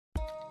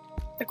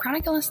The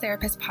Chronic Illness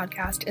Therapist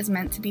podcast is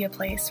meant to be a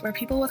place where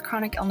people with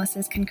chronic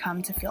illnesses can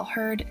come to feel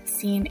heard,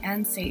 seen,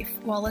 and safe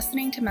while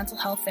listening to mental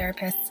health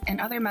therapists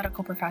and other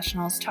medical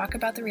professionals talk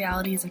about the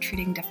realities of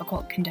treating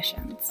difficult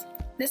conditions.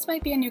 This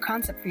might be a new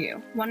concept for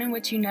you, one in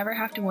which you never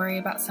have to worry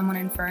about someone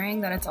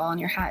inferring that it's all in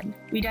your head.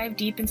 We dive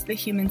deep into the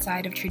human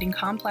side of treating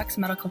complex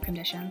medical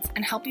conditions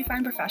and help you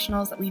find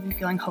professionals that leave you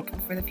feeling hopeful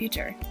for the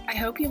future. I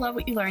hope you love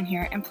what you learn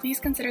here, and please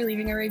consider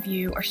leaving a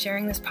review or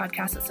sharing this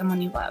podcast with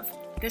someone you love.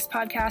 This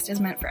podcast is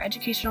meant for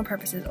educational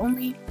purposes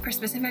only. For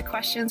specific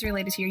questions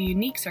related to your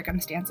unique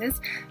circumstances,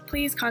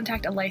 please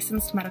contact a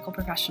licensed medical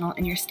professional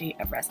in your state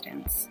of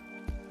residence.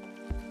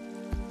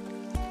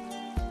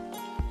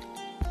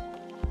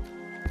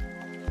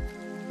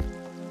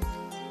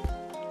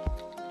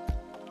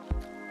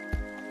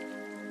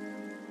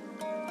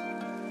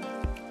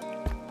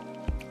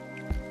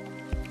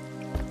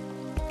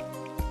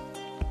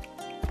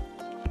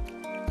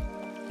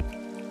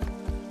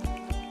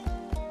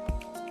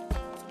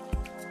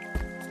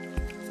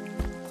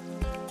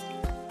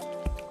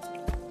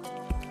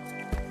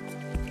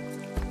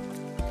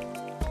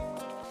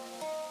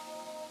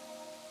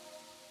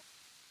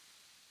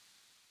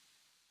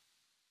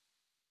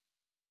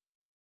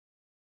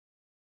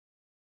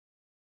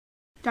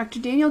 Dr.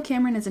 Daniel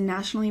Cameron is a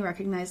nationally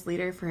recognized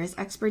leader for his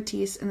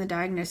expertise in the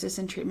diagnosis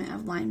and treatment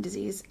of Lyme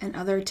disease and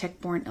other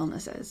tick-borne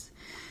illnesses.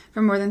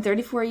 For more than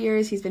 34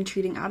 years, he's been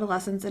treating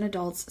adolescents and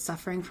adults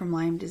suffering from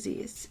Lyme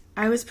disease.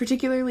 I was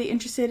particularly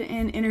interested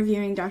in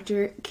interviewing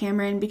Dr.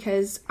 Cameron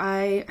because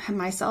I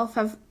myself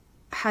have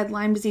had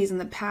Lyme disease in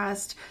the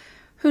past.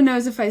 Who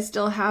knows if I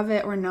still have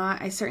it or not?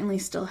 I certainly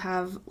still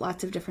have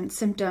lots of different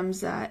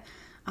symptoms that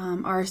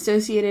are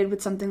associated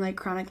with something like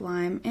chronic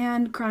Lyme,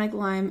 and chronic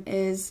Lyme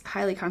is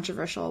highly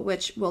controversial,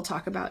 which we'll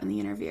talk about in the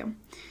interview.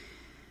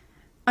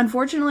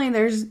 Unfortunately,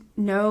 there's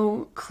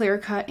no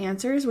clear-cut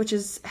answers, which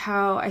is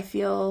how I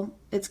feel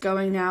it's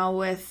going now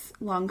with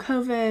long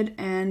COVID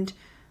and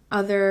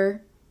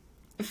other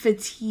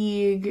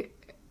fatigue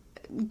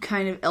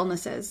kind of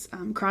illnesses,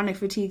 chronic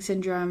fatigue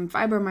syndrome,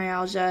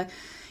 fibromyalgia.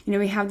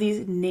 We have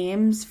these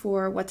names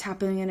for what's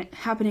happening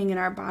in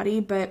our body,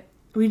 but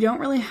we don't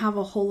really have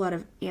a whole lot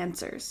of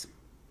answers.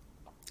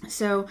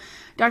 So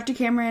Dr.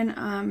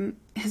 Cameron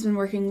has been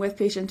working with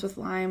patients with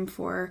Lyme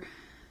for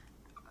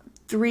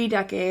 3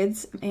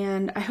 decades,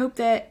 and I hope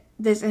that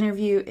this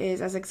interview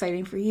is as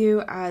exciting for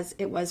you as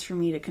it was for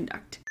me to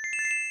conduct.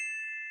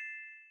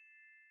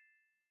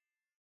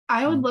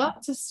 I would love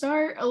to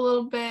start a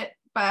little bit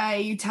by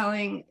you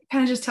telling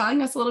us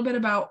a little bit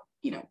about,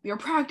 your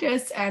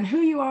practice and who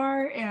you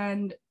are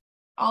and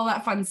all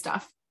that fun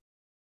stuff.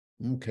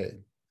 Okay.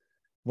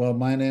 Well,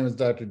 my name is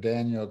Dr.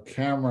 Daniel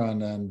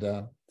Cameron,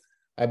 and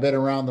I've been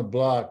around the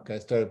block. I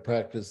started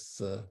practice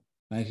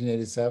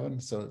 1987,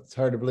 so it's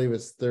hard to believe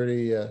it's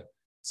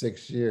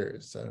 36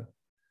 years.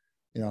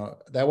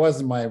 That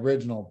wasn't my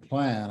original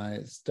plan.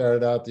 I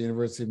started out at the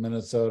University of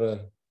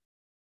Minnesota.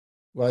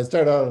 Well, I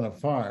started out on a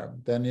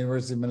farm, then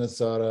University of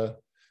Minnesota,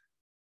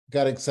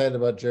 got excited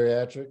about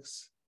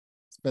geriatrics,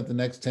 spent the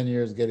next 10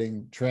 years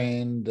getting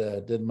trained,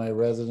 did my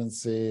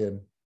residency,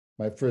 and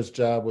my first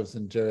job was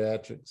in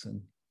geriatrics.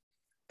 And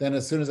then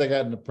as soon as I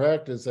got into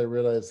practice, I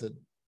realized that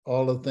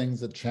all the things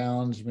that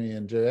challenged me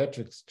in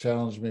geriatrics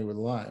challenged me with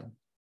Lyme,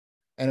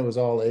 and it was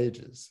all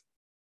ages.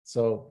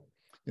 So,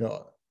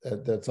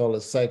 that's all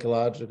the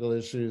psychological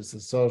issues, the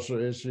social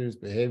issues,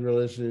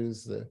 behavioral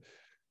issues, the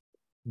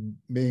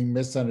being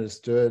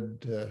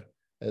misunderstood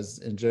as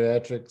in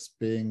geriatrics,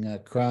 being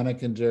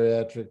chronic in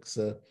geriatrics,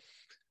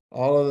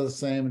 all of the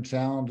same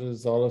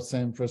challenges, all the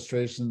same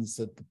frustrations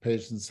that the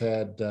patients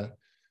had.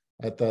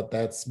 I thought,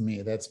 that's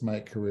me, that's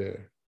my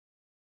career.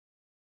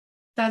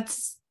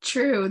 That's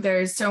true.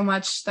 There's so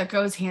much that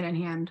goes hand in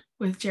hand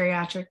with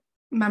geriatric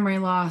memory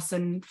loss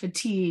and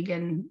fatigue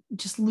and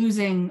just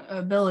losing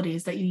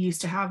abilities that you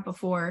used to have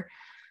before.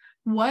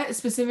 What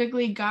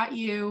specifically got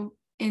you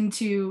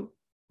into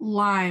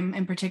Lyme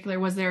in particular?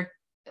 Was there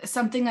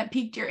something that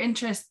piqued your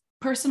interest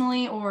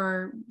personally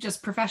or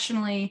just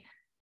professionally?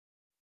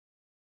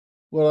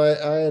 Well,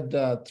 I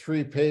had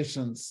 3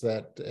 patients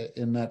that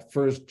in that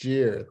first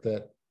year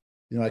that,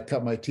 I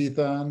cut my teeth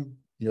on.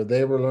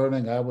 They were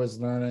learning, I was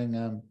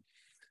learning.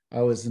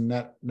 I was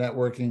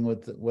networking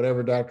with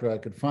whatever doctor I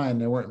could find.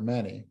 There weren't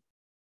many.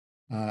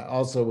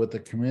 Also with the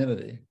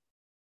community.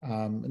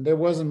 And there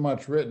wasn't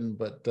much written,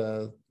 but,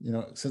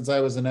 since I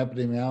was an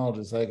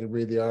epidemiologist, I could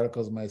read the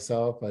articles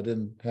myself. I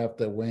didn't have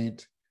to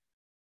wait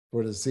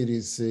for the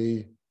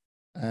CDC.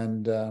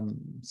 And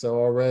so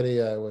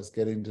already I was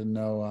getting to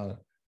know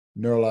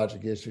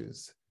neurologic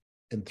issues.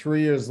 And 3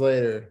 years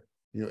later,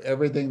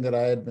 everything that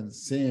I had been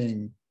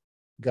seeing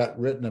got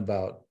written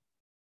about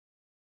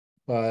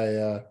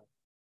by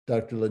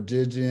Dr.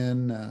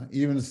 Lajigian,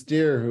 even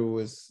Steer, who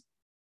was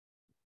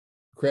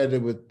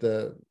credited with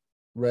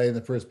writing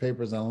the first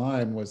papers on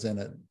Lyme, was in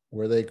it,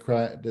 where they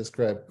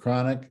described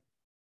chronic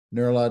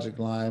neurologic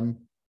Lyme,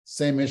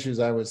 same issues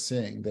I was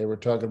seeing. They were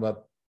talking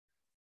about,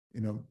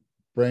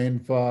 brain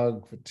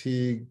fog,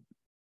 fatigue,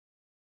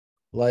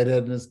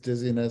 lightheadedness,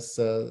 dizziness.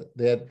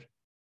 They had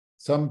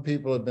Some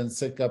people had been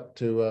sick up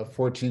to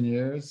 14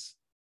 years.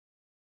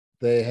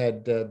 They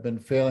had been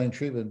failing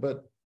treatment,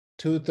 but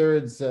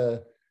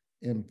 2/3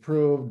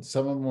 improved.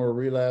 Some of them were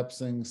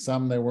relapsing.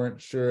 Some they weren't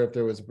sure if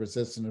there was a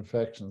persistent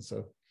infection.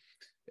 So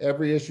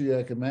every issue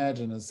I could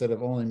imagine, instead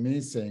of only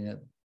me seeing it,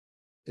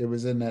 it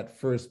was in that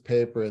first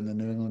paper in the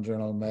New England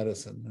Journal of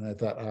Medicine. And I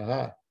thought,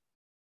 aha,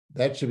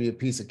 that should be a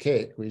piece of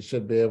cake. We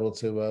should be able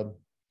to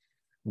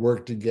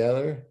work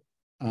together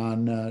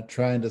on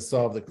trying to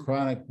solve the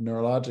chronic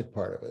neurologic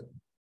part of it.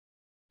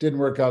 Didn't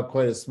work out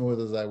quite as smooth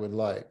as I would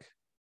like.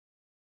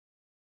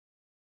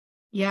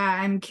 Yeah,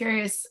 I'm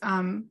curious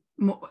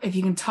if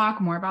you can talk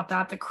more about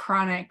that, the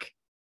chronic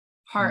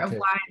part of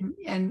Lyme,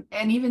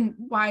 and even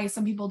why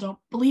some people don't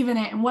believe in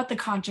it and what the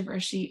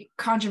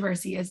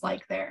controversy is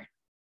like there.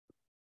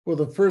 Well,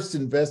 the first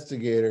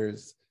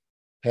investigators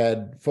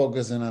had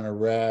focusing on a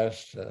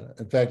rash.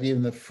 In fact,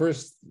 even the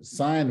first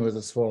sign was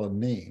a swollen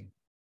knee.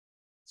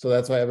 So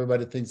that's why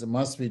everybody thinks it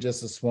must be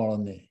just a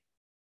swollen knee.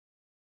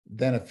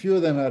 Then a few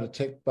of them had a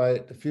tick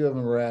bite, a few of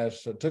them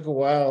rash. So it took a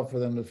while for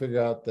them to figure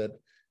out that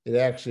it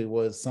actually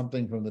was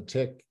something from the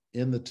tick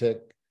in the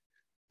tick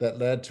that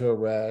led to a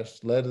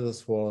rash, led to the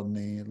swollen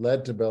knee,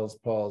 led to Bell's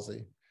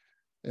palsy.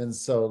 And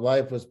so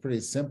life was pretty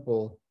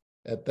simple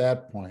at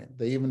that point.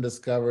 They even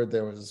discovered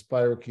there was a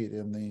spirochete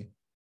in the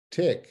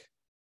tick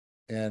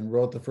and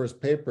wrote the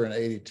first paper in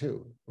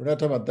 82. We're not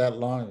talking about that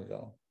long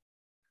ago.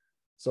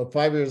 So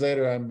 5 years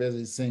later, I'm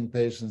busy seeing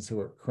patients who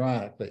are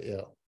chronically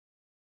ill.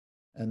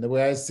 And the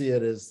way I see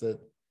it is that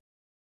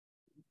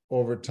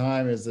over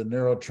time, as the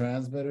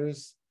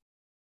neurotransmitters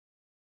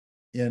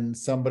in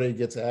somebody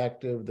gets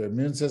active, their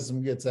immune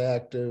system gets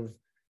active.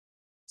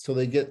 So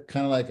they get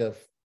kind of like a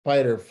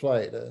fight or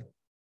flight, an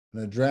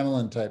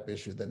adrenaline type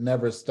issue that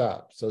never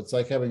stops. So it's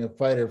like having a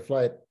fight or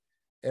flight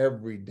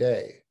every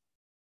day.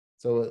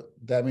 So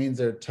that means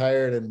they're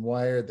tired and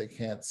wired, they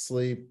can't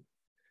sleep.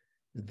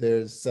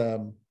 There's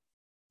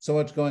so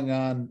much going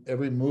on,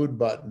 every mood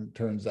button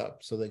turns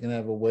up. So they can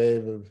have a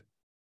wave of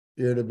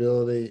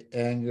irritability,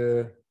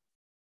 anger,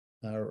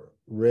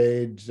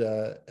 rage,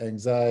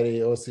 anxiety,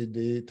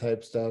 OCD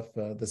type stuff.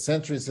 The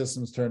sensory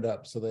system's turned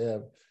up. So they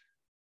have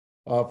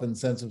often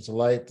sensitive to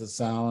light, to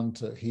sound,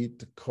 to heat,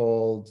 to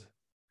cold.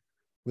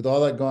 With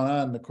all that going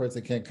on, of course,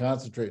 they can't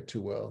concentrate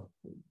too well.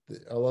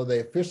 Although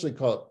they officially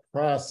call it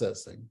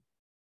processing.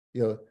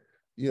 You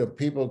know,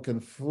 people can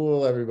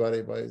fool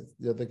everybody by,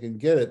 they can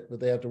get it, but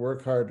they have to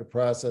work hard to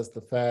process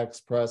the facts,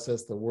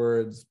 process the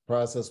words,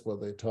 process what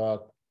they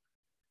talk.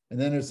 And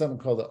then there's something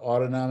called the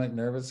autonomic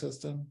nervous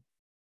system,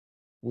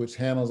 which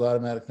handles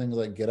automatic things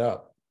like get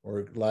up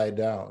or lie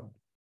down.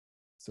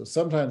 So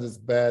sometimes it's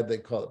bad, they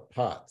call it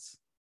POTS.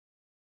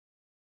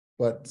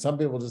 But some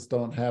people just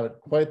don't have it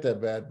quite that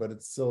bad, but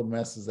it still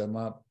messes them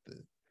up.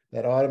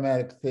 That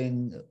automatic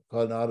thing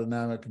called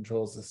autonomic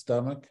controls the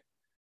stomach.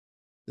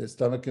 Their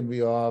stomach can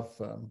be off.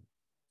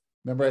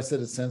 Remember I said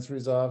the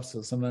sensory's off,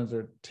 so sometimes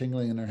they're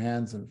tingling in their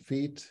hands and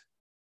feet.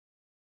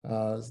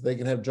 So they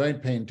can have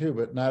joint pain too,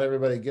 but not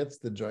everybody gets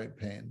the joint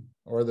pain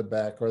or the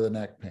back or the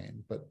neck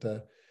pain. But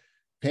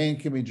pain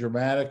can be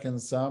dramatic in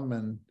some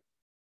and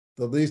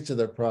the least of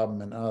their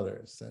problem in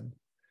others. And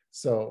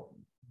so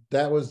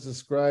that was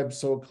described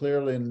so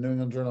clearly in the New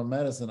England Journal of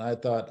Medicine. I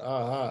thought,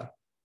 aha,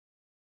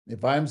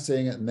 if I'm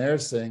seeing it and they're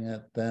seeing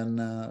it,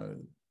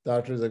 then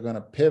doctors are going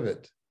to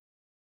pivot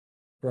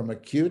from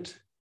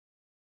acute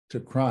to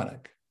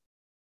chronic,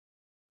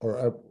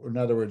 or in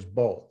other words,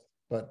 both.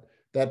 But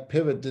that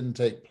pivot didn't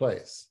take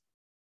place.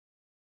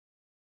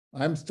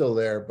 I'm still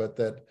there, but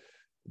that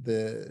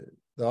the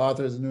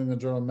authors of the New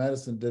England Journal of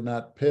Medicine did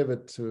not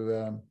pivot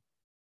to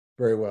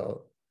very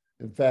well.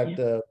 In fact,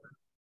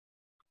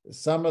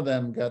 some of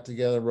them got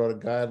together and wrote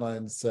a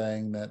guideline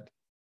saying that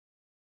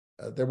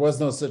there was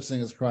no such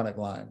thing as chronic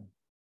Lyme,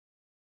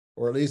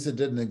 or at least it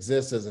didn't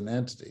exist as an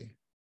entity.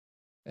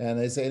 And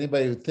they say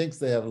anybody who thinks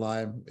they have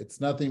Lyme,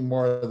 it's nothing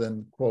more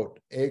than, quote,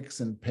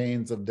 aches and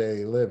pains of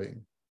daily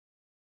living.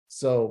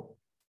 So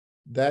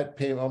that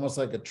came almost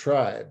like a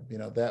tribe. You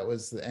know, that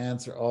was the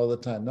answer all the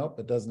time. Nope,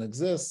 it doesn't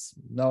exist.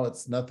 No,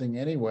 it's nothing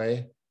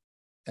anyway.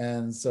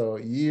 And so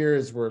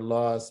years were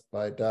lost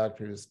by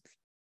doctors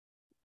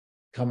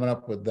coming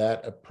up with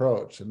that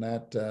approach. And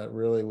that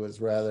really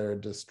was rather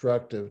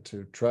destructive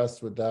to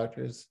trust with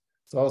doctors.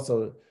 It's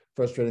also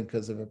frustrating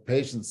because if a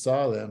patient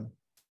saw them,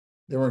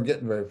 they weren't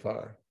getting very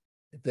far.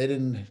 If they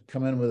didn't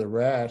come in with a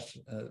rash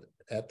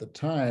at the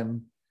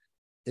time,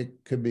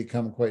 it could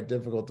become quite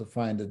difficult to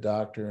find a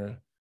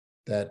doctor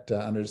that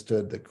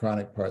understood the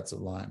chronic parts of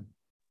Lyme.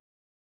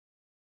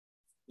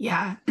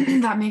 Yeah,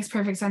 that makes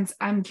perfect sense.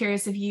 I'm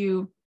curious if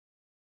you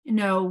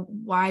know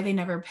why they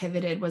never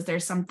pivoted. Was there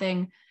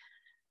something?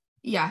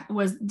 Do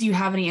you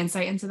have any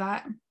insight into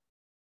that?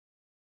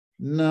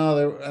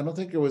 No, I don't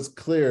think it was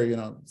clear. You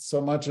know,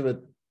 so much of it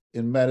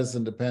in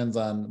medicine depends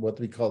on what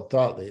we call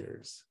thought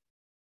leaders.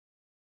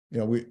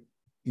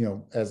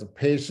 As a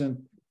patient,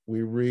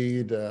 we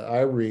read, I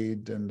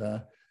read and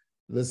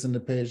listen to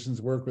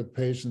patients, work with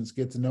patients,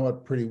 get to know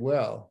it pretty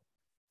well.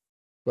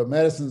 But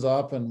medicine's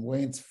often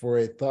waits for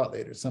a thought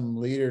leader, some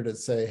leader to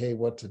say, hey,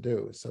 what to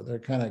do. So they're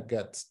kind of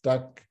got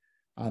stuck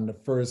on the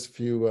first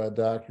few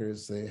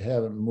doctors. They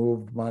haven't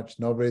moved much.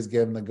 Nobody's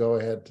given the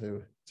go-ahead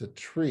to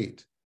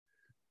treat.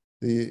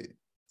 The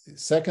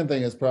second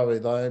thing is probably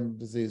Lyme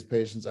disease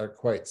patients are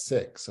quite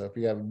sick. So if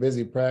you have a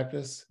busy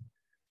practice,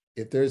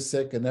 if they're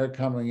sick and they're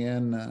coming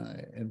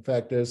in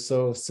fact, they're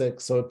so sick,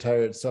 so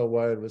tired, so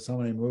wired with so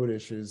many mood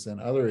issues and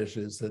other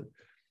issues that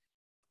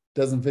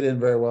doesn't fit in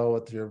very well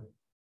with your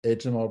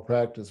HMO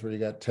practice where you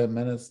got 10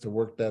 minutes to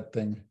work that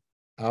thing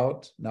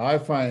out. Now I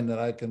find that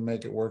I can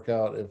make it work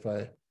out if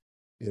I,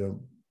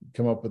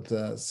 come up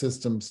with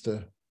systems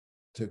to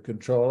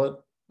control it,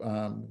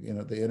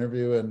 the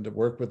interview and to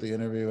work with the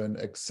interview and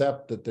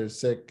accept that they're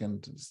sick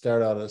and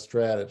start out a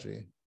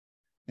strategy.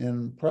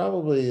 And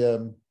probably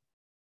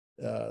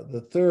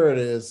the third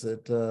is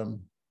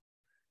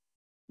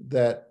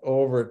that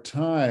over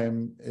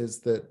time is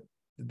that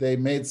they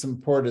made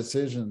some poor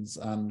decisions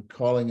on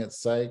calling it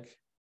psych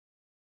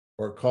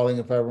or calling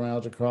it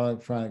fibromyalgia, calling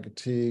it chronic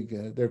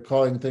fatigue. They're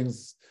calling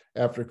things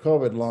after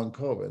COVID, long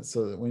COVID.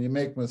 So that when you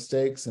make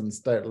mistakes and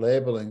start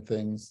labeling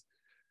things,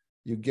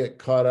 you get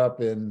caught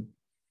up in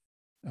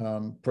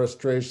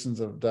frustrations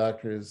of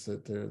doctors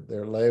that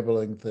they're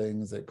labeling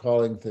things, they're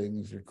calling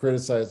things. You're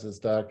criticized as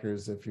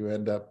doctors if you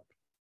end up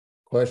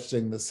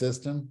questioning the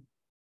system.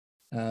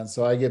 And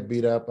so I get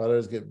beat up,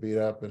 others get beat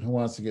up, and who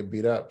wants to get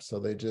beat up? So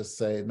they just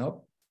say,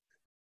 nope,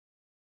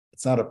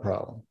 it's not a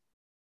problem.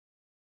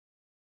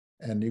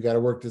 And you got to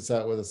work this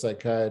out with a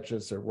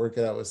psychiatrist or work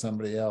it out with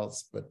somebody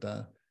else. But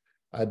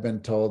I've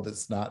been told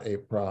it's not a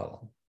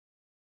problem.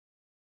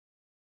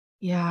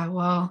 Yeah,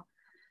 well,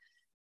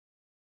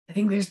 I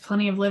think there's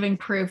plenty of living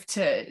proof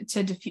to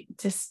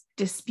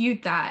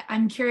dispute that.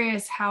 I'm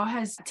curious, how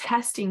has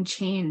testing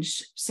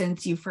changed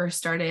since you first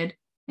started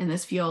in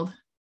this field?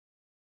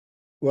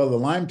 Well, the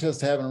Lyme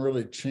tests haven't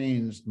really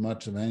changed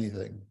much of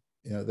anything.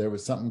 There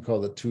was something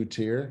called a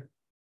 2-tier,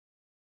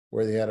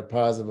 where they had a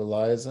positive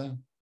ELISA,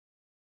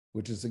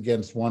 which is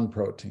against one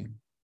protein.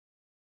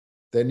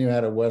 Then you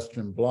had a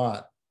Western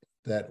blot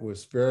that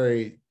was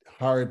very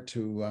hard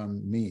to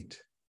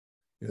meet.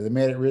 They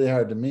made it really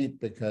hard to meet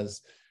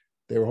because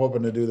they were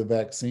hoping to do the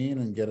vaccine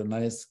and get a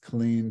nice,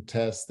 clean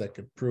test that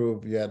could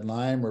prove you had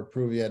Lyme or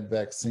prove you had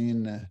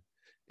vaccine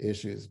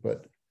issues.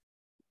 But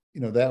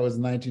that was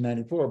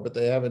 1994, but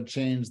they haven't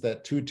changed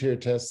that 2-tier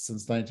test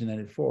since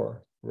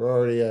 1994. We're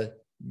already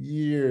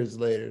years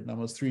later,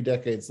 almost 3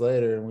 decades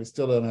later, and we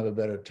still don't have a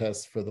better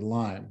test for the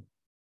Lyme.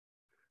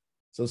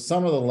 So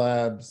some of the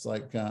labs,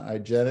 like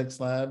IGeneX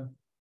lab,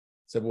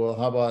 said, well,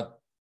 how about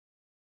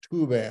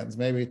 2 bands,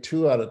 maybe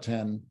 2 out of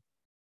 10.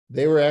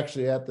 They were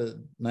actually at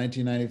the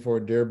 1994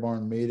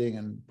 Dearborn meeting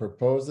and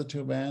proposed the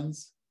 2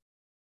 bands,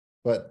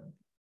 but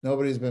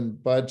nobody's been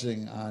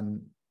budging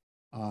on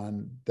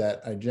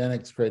that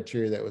IGeneX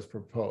criteria that was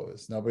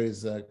proposed.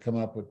 Nobody's come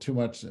up with too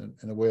much in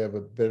the way of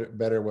a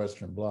better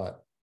Western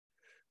blot.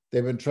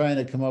 They've been trying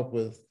to come up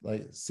with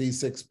like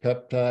C6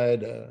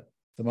 peptide,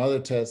 some other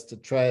tests to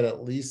try to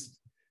at least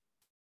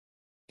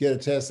get a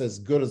test as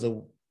good as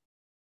the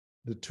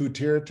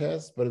 2-tier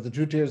test. But if the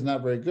 2-tier is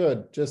not very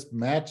good, just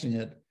matching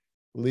it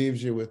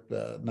leaves you with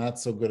not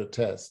so good a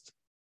test.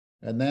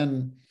 And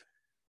then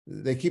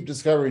they keep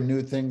discovering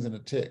new things in a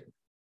tick.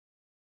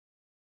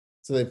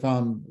 So they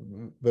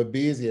found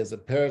Babesia as a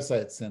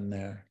parasites in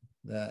there,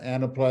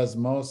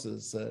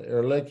 anaplasmosis,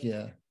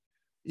 Ehrlichia.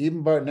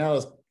 Even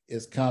Bartonella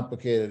is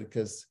complicated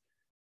because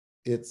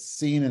it's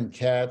seen in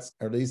cats,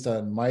 or at least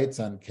on mites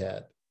on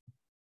cat.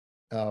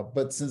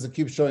 But since it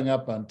keeps showing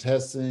up on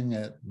testing,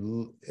 it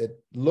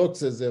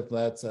looks as if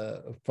that's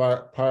a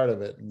part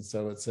of it. And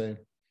so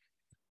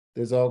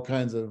there's all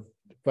kinds of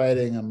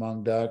fighting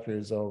among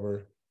doctors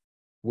over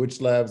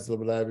which labs the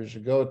lab you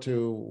should go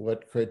to,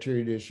 what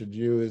criteria you should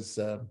use.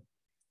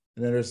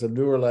 And then there's some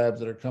newer labs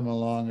that are coming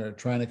along or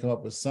trying to come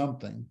up with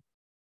something.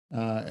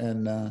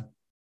 I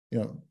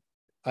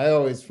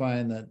always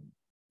find that,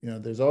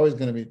 there's always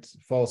going to be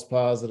false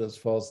positives,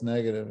 false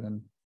negative.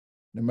 And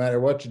no matter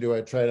what you do,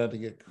 I try not to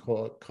get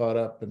caught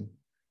up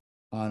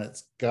on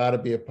it's got to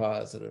be a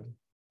positive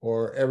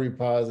or every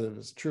positive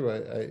is true.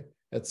 I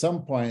at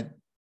some point,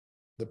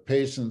 the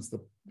patients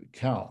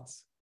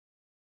counts,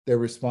 their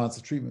response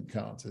to treatment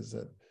counts. Is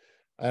that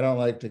I don't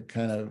like to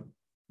kind of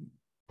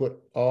put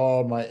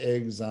all my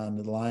eggs on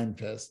the Lyme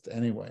test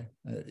anyway.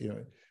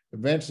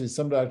 Eventually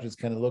some doctors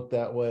kind of look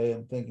that way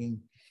and thinking,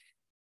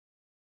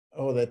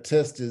 oh, that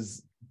test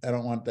I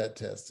don't want that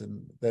test.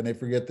 And then they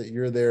forget that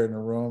you're there in a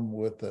room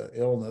with the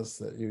illness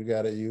that you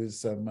got to use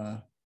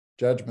some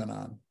judgment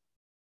on.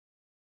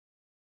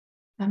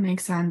 That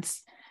makes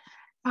sense.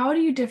 How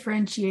do you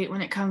differentiate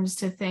when it comes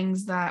to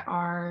things that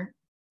are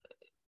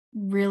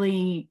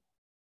really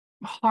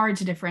hard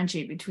to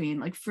differentiate between?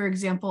 Like, for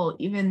example,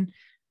 even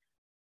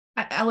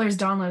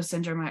Ehlers-Danlos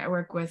syndrome, I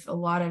work with a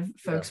lot of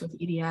folks with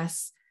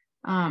EDS,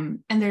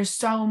 and there's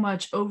so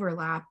much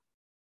overlap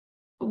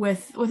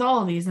with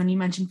all of these. And you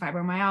mentioned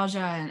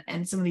fibromyalgia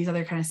and some of these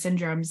other kind of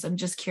syndromes. I'm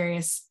just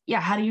curious,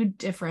 how do you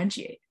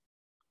differentiate?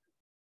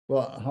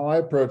 Well, how I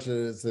approach it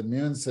is the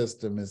immune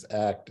system is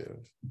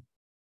active.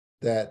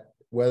 That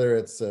whether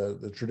it's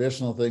the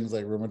traditional things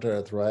like rheumatoid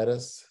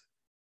arthritis,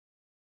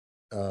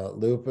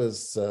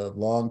 lupus,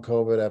 long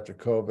COVID after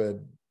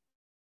COVID,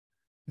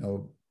 you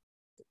know,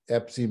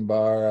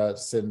 Epstein-Barr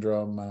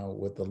syndrome,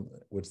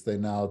 which they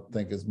now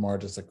think is more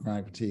just a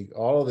chronic fatigue.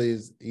 All of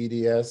these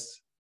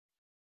EDS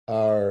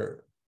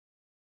are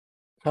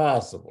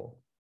possible.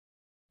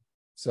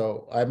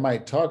 So I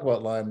might talk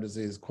about Lyme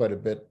disease quite a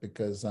bit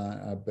because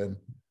I've been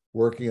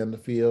working in the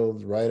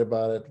field, write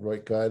about it,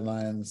 write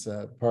guidelines,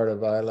 part of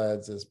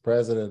ILADS as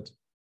president.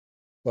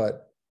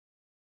 But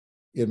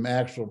in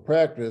actual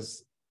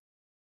practice,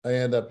 I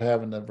end up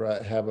having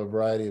to have a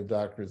variety of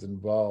doctors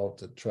involved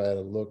to try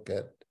to look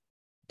at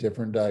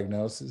different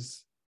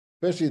diagnoses,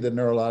 especially the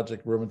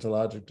neurologic,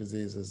 rheumatologic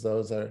diseases.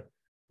 Those are, I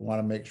want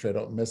to make sure I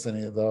don't miss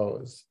any of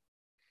those.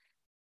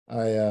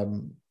 I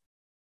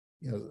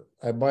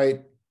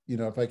might,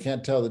 if I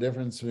can't tell the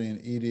difference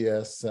between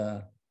EDS,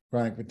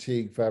 chronic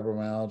fatigue,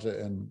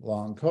 fibromyalgia, and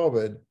long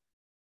COVID,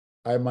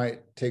 I might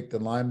take the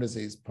Lyme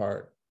disease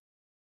part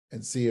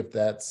and see if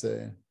that's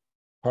a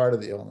part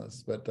of the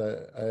illness. But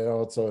I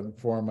also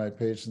inform my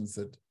patients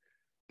that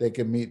they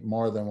can meet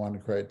more than one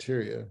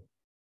criteria.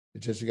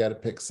 It's just you got to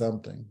pick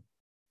something.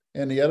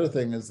 And the other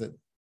thing is that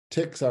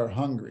ticks are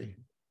hungry.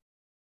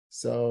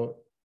 So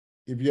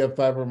if you have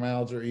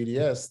fibromyalgia or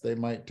EDS, they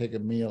might take a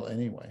meal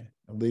anyway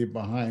and leave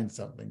behind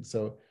something.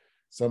 So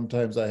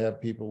sometimes I have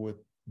people with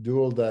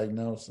dual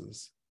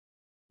diagnosis.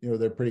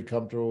 They're pretty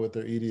comfortable with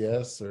their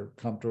EDS or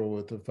comfortable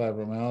with the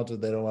fibromyalgia.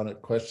 They don't want to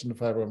question the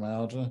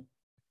fibromyalgia,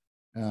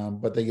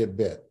 but they get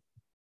bit.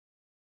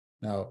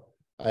 Now,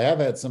 I have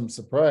had some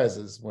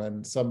surprises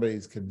when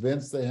somebody's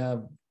convinced they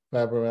have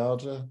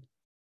fibromyalgia.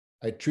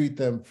 I treat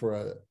them for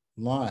a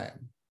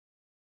Lyme,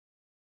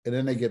 and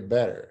then they get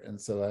better. And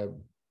so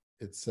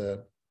it's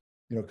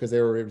because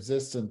they were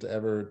resistant to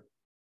ever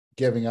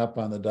giving up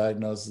on the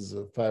diagnosis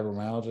of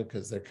fibromyalgia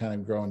because they're kind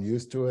of grown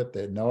used to it.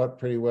 They know it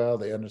pretty well.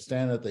 They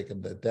understand it. They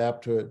can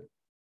adapt to it.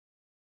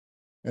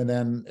 And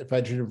then if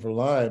I treat them for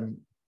Lyme,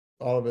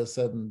 all of a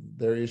sudden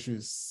their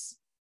issues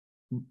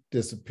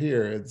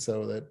disappear. And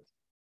so that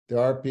there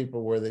are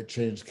people where they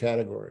change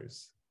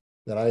categories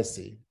that I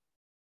see.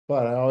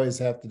 But I always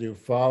have to do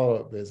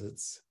follow-up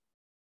visits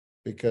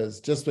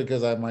because just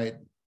because I might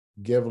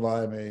give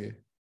Lyme a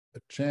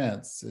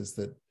chance is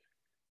that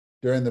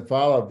during the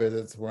follow-up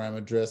visits where I'm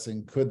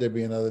addressing, could there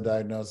be another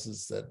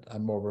diagnosis that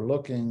I'm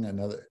overlooking,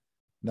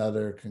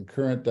 another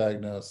concurrent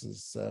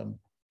diagnosis,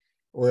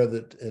 or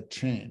that it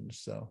changed.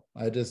 So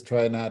I just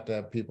try not to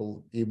have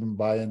people even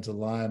buy into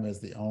Lyme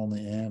as the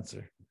only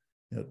answer.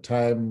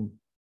 Time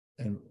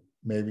and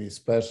maybe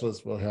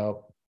specialists will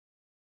help.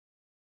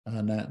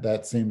 And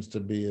that seems to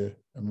be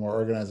a more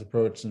organized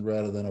approach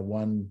rather than a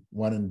one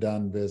and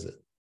done visit.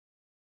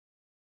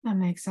 That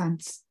makes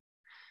sense.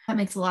 That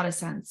makes a lot of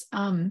sense.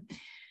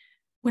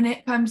 When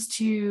it comes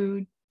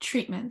to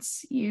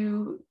treatments,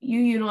 you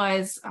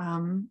utilize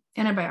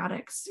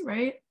antibiotics,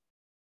 right?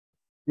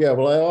 Yeah,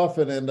 well, I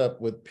often end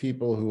up with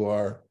people who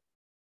are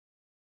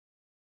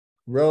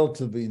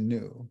relatively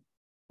new,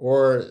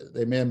 or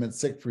they may have been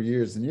sick for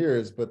years and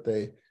years, but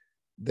they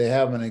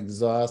haven't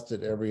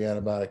exhausted every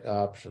antibiotic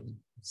option.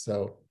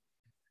 So,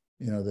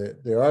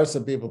 there are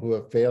some people who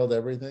have failed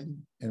everything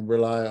and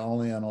rely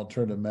only on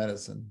alternative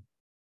medicine,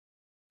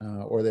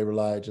 or they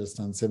rely just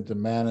on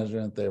symptom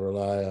management. They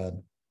rely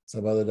on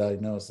some other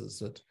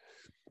diagnosis.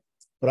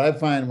 But I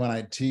find when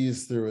I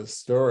tease through a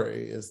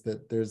story is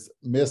that there's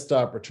missed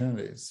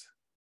opportunities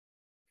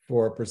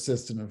for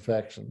persistent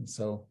infection.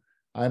 So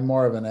I'm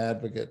more of an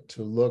advocate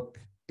to look,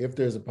 if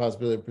there's a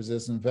possibility of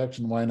persistent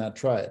infection, why not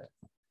try it?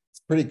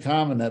 It's pretty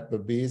common that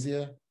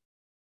Babesia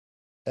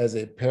as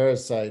a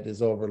parasite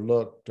is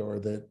overlooked, or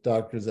that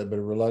doctors have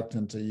been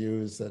reluctant to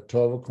use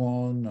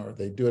tovaclone, or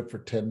they do it for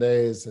 10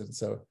 days. And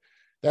so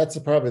that's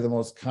probably the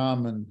most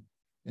common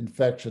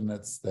infection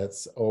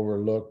that's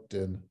overlooked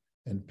in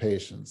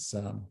patients.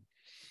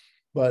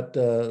 But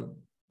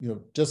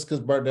just because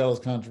Bartonella is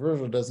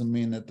controversial doesn't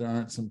mean that there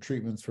aren't some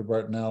treatments for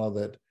Bartonella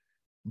that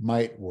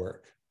might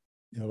work,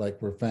 like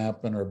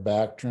rifampin or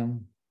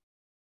Bactrim.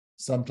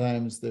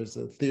 Sometimes there's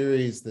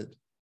theories that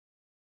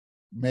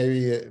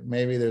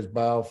maybe there's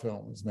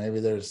biofilms, maybe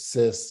there's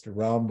cysts,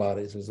 round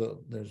bodies.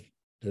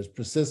 There's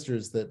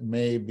persisters that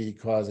may be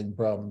causing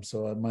problems.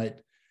 So I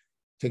might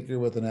tinker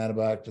with an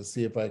antibiotic to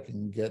see if I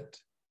can get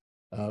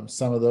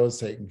some of those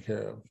taken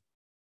care of.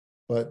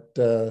 But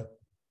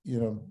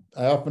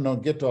I often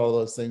don't get to all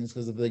those things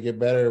because if they get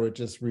better with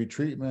just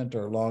retreatment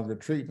or longer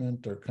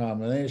treatment or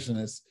combination,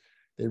 it's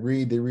they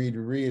read,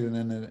 and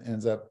then it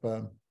ends up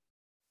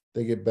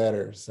they get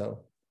better.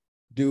 So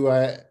do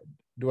I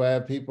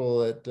have people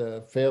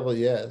that fail?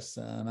 Yes.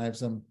 And I have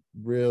some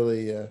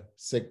really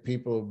sick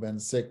people who've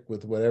been sick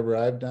with whatever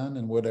I've done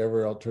and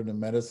whatever alternative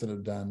medicine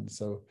have done.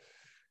 So,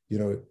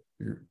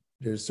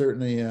 there's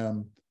certainly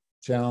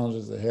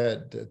challenges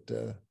ahead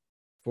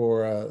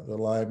for the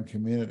Lyme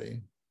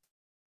community.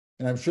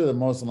 And I'm sure that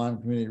most of the Lyme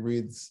community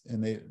reads,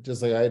 and they,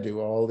 just like I do,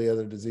 all the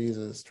other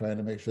diseases, trying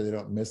to make sure they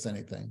don't miss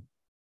anything.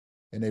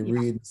 and they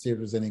read and see if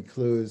there's any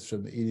clues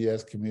from the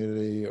EDS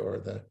community or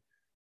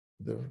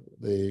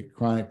the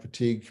chronic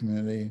fatigue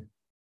community.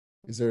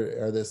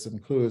 Are there some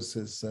clues?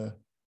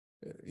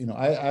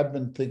 I've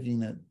been thinking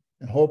that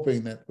and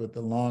hoping that with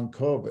the long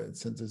COVID,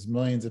 since there's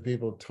millions of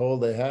people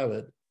told they have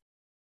it,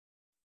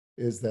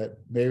 is that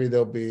maybe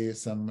there'll be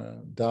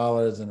some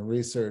dollars and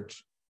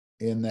research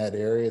in that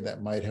area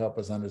that might help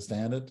us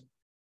understand it.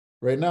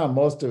 Right now,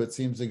 most of it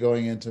seems to be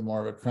going into more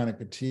of a chronic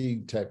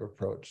fatigue type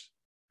approach.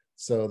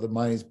 So the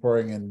money's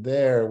pouring in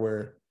there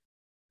where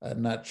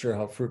I'm not sure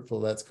how fruitful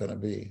that's going to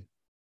be.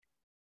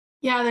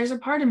 Yeah, there's a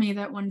part of me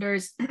that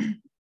wonders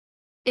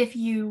if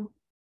you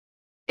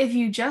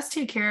just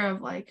take care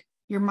of like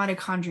your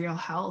mitochondrial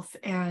health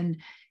and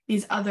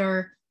these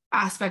other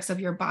aspects of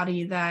your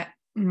body that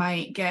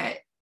might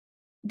get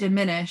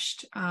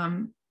diminished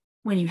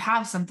when you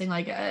have something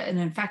like an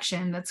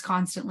infection that's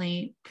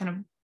constantly kind of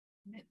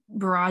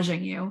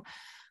barraging you.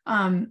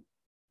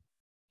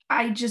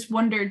 I just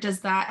wonder,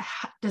 does that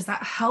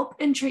help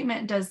in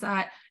treatment? Does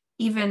that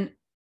even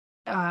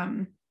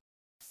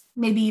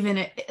maybe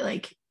even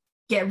like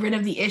get rid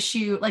of the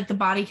issue, like the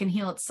body can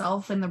heal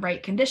itself in the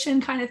right condition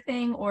kind of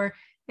thing? Or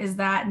is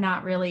that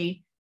not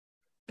really,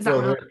 there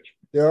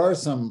are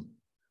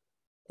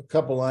a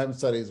couple Lyme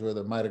studies where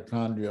the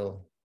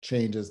mitochondrial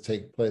changes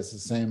take place, the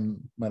same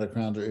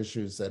mitochondrial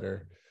issues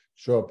that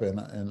show up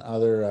in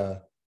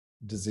other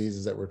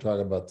diseases that we're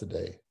talking about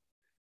today.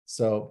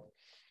 So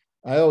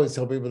I always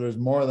tell people there's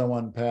more than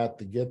one path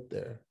to get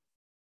there.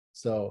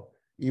 So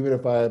even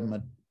if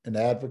I'm an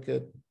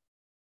advocate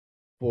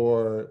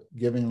for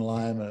giving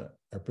Lyme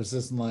a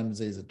persistent Lyme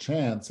disease a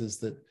chance, is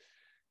that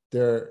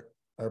there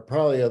are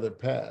probably other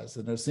paths.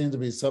 And there seems to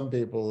be some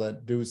people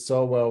that do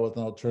so well with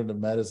an alternative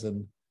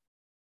medicine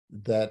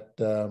that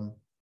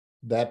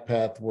that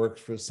path works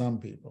for some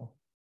people.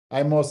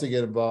 I mostly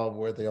get involved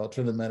where the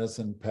alternative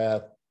medicine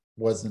path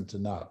wasn't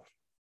enough.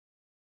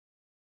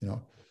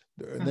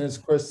 There's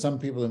of course some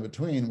people in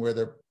between where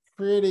they're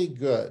pretty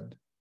good,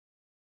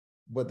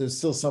 but there's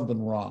still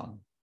something wrong.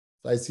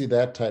 I see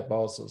that type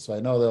also. So I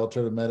know the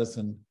alternative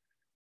medicine,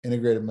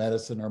 integrated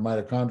medicine, or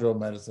mitochondrial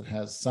medicine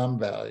has some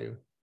value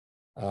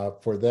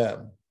for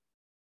them,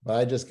 but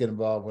I just get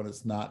involved when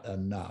it's not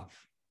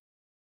enough.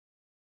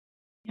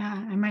 Yeah,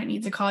 I might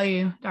need to call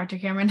you, Dr.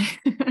 Cameron.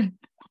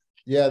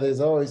 Yeah, there's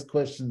always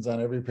questions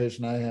on every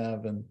patient I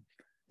have, and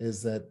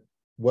is that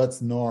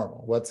what's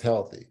normal, what's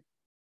healthy?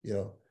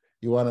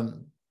 You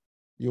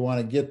want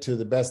to get to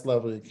the best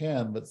level you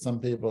can, but some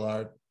people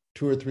are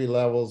 2 or 3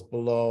 levels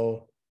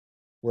below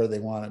where they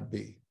want to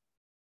be.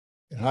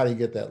 And how do you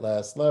get that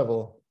last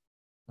level?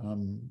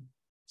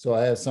 So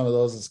I have some of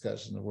those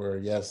discussions where,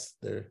 yes,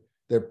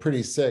 they're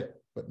pretty sick,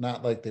 but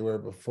not like they were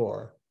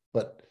before.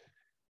 But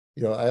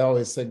I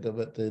always think of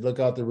it, they look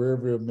out the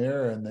rearview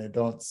mirror and they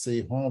don't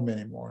see home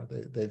anymore.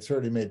 They've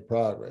certainly made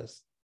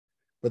progress,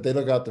 but they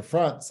look out the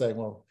front saying,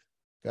 well,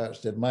 gosh,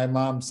 did my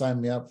mom sign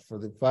me up for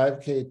the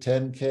 5K,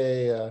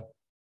 10K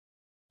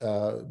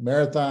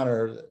marathon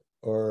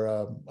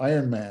or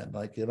Ironman?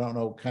 Like, you don't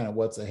know kind of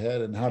what's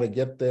ahead and how to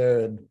get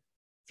there. And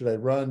should I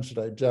run? Should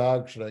I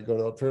jog? Should I go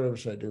to alternative?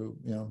 Should I do,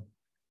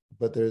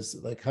 but there's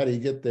like, how do you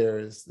get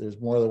there?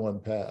 There's more than one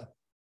path.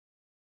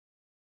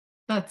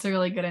 That's a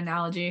really good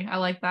analogy. I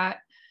like that.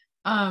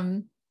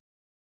 And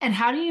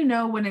how do you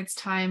know when it's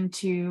time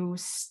to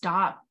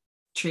stop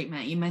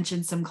treatment? You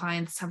mentioned some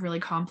clients have really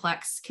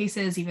complex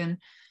cases, even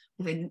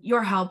with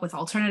your help, with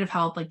alternative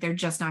help, like they're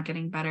just not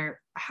getting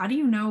better. How do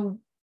you know,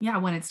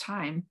 when it's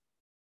time?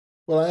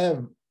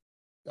 Well,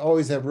 I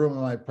always have room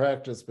in my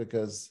practice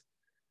because,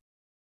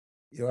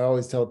 I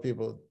always tell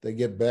people they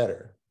get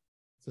better.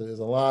 So there's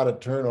a lot of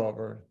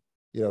turnover,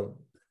 on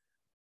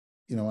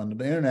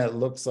the internet, it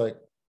looks like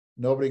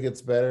nobody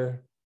gets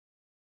better,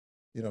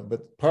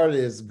 but part of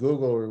it is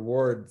Google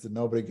rewards the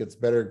nobody gets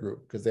better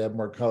group because they have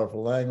more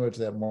colorful language,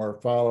 they have more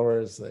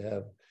followers,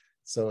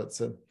 so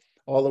it's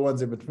all the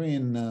ones in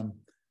between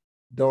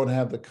don't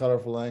have the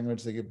colorful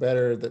language, they get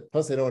better.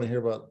 Plus they don't want to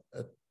hear about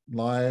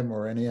Lyme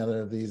or any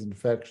other of these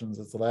infections.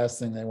 It's the last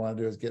thing they want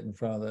to do is get in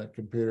front of the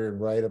computer and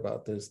write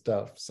about their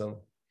stuff.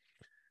 So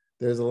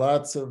there's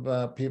lots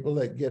of people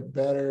that get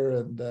better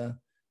and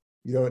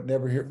you don't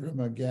never hear from them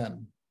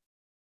again.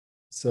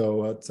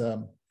 So it's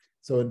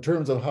so in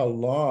terms of how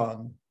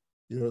long,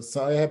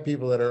 so I have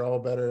people that are all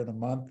better in a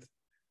month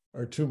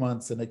or 2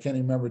 months, and they can't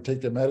even remember to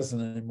take their medicine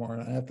anymore.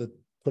 And I have to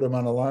put them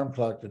on an alarm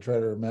clock to try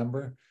to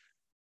remember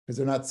because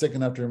they're not sick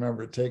enough to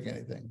remember to take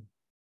anything.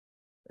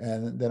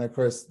 And then of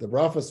course the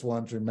roughest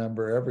ones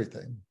remember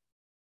everything.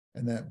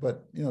 And then,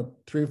 but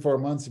 3 or 4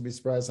 months, you'd be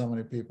surprised how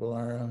many people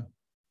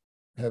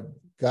have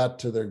got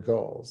to their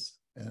goals.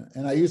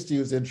 And I used to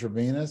use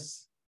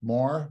intravenous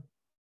more,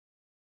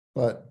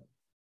 but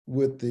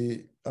with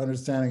the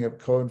understanding of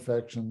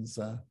co-infections,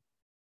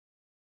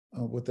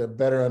 with a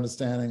better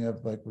understanding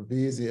of like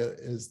Babesia,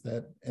 is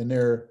that, and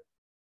there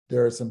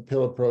are some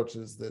pill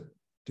approaches that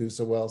do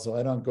so well. So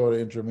I don't go to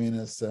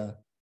intravenous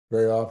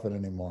very often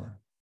anymore,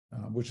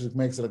 which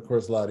makes it, of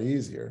course, a lot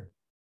easier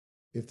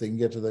if they can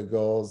get to their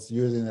goals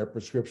using their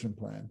prescription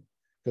plan.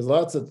 because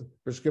lots of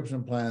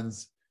prescription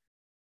plans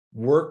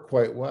work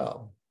quite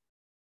well.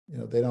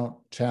 They don't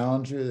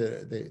challenge you.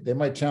 They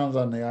might challenge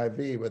on the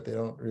IV, but they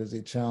don't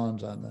really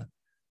challenge on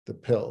the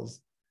pills.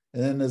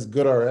 And then this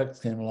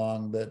GoodRx came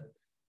along that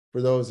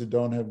for those who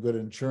don't have good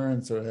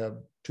insurance or have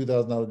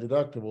 $2,000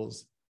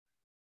 deductibles,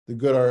 the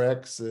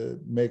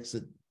GoodRx makes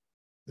it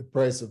the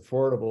price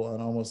affordable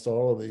on almost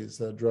all of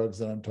these drugs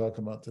that I'm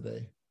talking about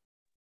today.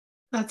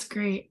 That's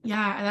great.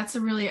 Yeah, that's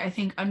a really, I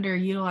think,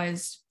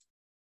 underutilized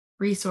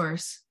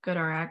resource,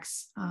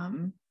 GoodRx.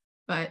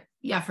 But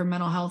yeah, for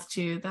mental health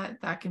too,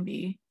 that can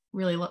be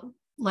really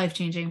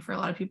life-changing for a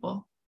lot of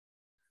people.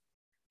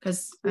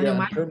 Because I know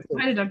my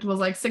deductible is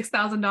like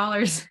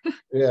 $6,000.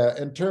 Yeah,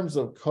 in terms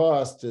of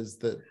cost, is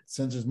that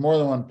since there's more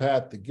than one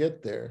path to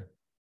get there,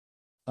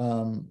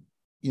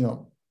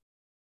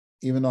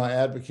 even though I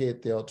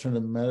advocate the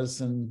alternative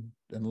medicine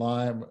and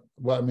Lyme,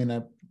 well, I mean,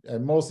 I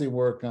mostly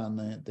work on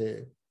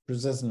the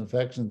persistent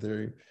infection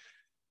theory.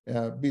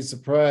 Be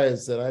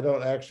surprised that I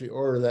don't actually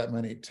order that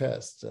many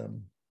tests.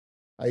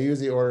 I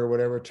usually order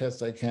whatever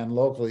tests I can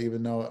locally,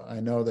 even though I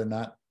know they're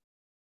not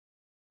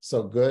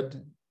so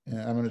good. And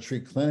I'm going to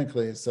treat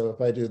clinically. So if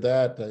I do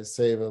that, I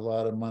save a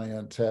lot of money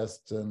on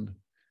tests and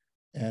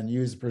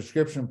use a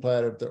prescription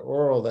plan. If they're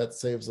oral, that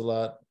saves a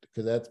lot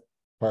because that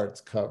part's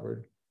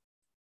covered.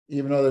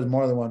 Even though there's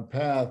more than one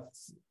path,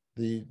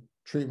 the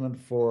treatment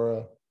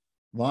for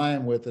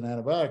Lyme with an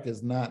antibiotic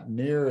is not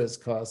near as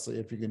costly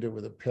if you can do it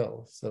with a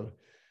pill. So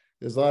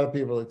there's a lot of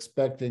people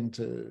expecting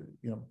to,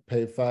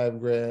 pay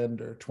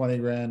 $5,000 or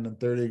 $20,000 and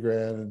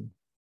 $30,000,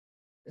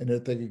 and they're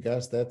thinking,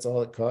 gosh, that's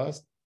all it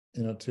costs,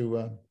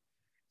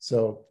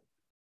 so,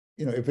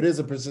 if it is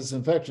a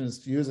persistent infection,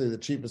 it's usually the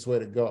cheapest way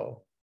to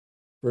go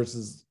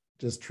versus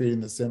just treating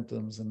the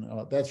symptoms. And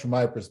that's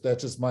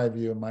that's just my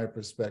view and my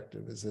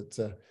perspective. Is it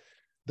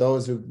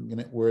those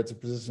where it's a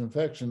persistent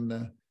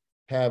infection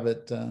have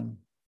it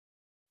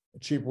a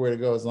cheaper way to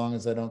go, as long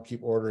as I don't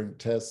keep ordering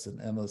tests and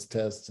endless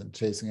tests and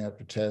chasing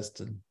after tests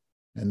and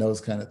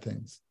those kind of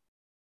things.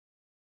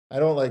 I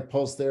don't like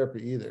pulse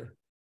therapy either.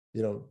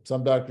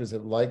 Some doctors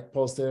have liked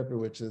pulse therapy,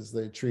 which is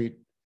they treat,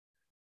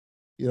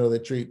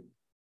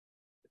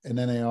 and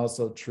then they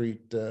also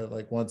treat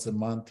like once a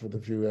month with a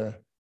few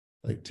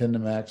like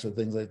Tindamax or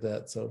things like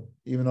that. So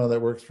even though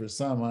that works for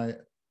some,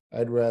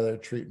 I'd rather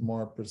treat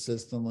more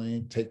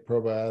persistently, take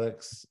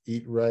probiotics,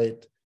 eat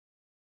right.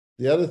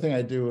 The other thing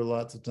I do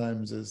lots of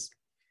times is,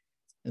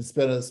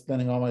 instead of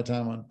spending all my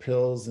time on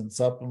pills and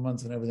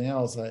supplements and everything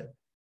else,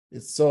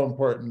 it's so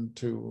important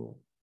to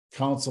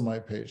counsel my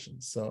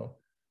patients. So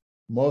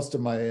most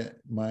of my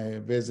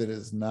visit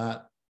is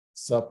not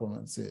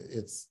supplements.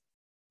 It's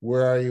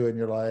where are you in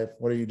your life?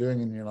 What are you doing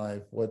in your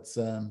life? What's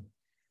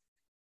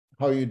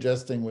how are you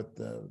adjusting with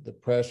the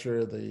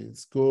pressure, the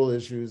school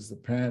issues, the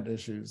parent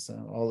issues,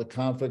 all the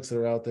conflicts that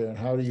are out there, and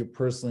how do you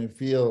personally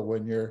feel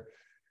when you're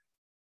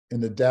in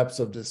the depths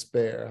of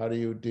despair? How do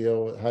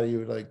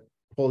you like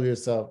pull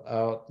yourself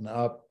out and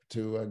up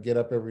to get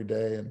up every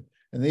day?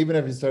 And even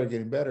if you start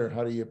getting better,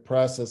 how do you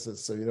process it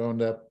so you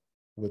don't end up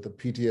with a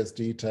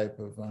PTSD type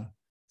of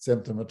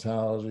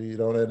symptomatology? You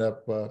don't end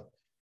up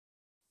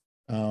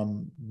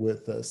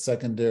with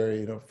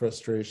secondary,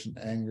 frustration,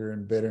 anger,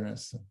 and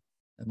bitterness.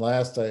 And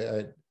last,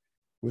 I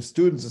with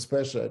students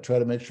especially, I try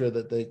to make sure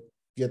that they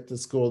get the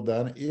school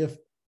done if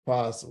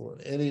possible,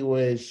 in any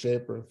way,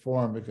 shape, or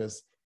form,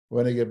 because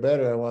when they get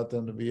better, I want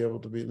them to be able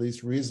to be at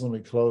least reasonably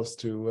close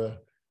to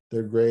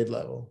their grade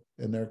level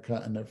and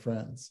their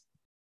friends.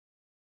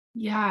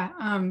 Yeah.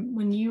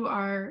 When you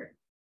are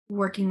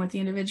working with the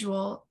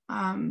individual,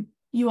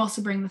 you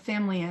also bring the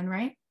family in,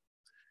 right?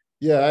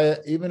 Yeah,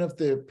 even if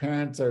the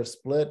parents are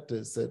split,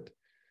 is that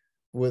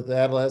with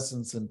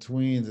adolescents and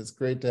tweens, it's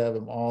great to have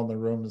them all in the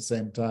room at the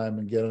same time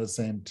and get on the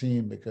same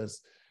team,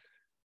 because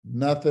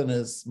nothing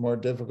is more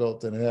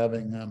difficult than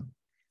having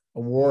a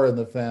war in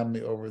the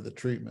family over the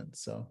treatment.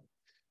 So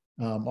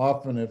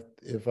often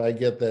if I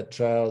get that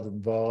child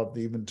involved,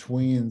 even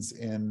tweens,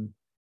 in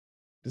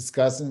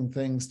discussing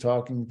things,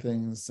 talking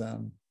things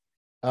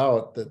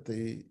out, that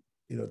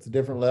it's a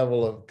different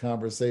level of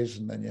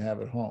conversation than you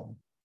have at home.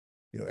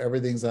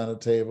 Everything's on the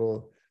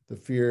table, the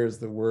fears,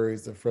 the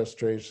worries, the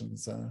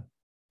frustrations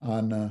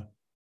on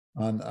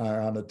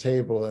the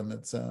table, and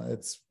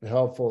it's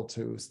helpful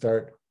to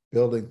start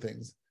building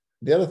things.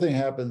 The other thing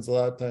happens a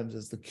lot of times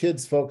is the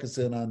kids focus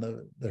in on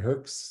the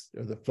hercs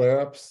or the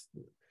flare-ups,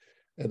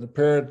 and the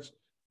parents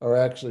are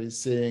actually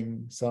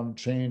seeing some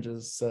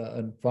changes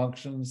in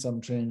function,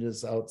 some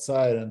changes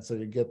outside, and so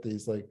you get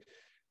these like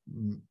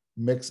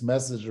mixed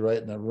messages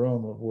right in the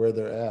room of where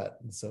they're at.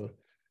 And so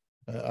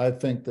I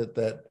think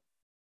that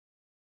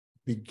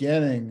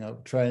beginning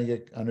of trying to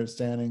get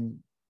understanding,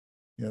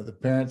 the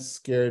parents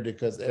scared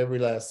because every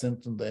last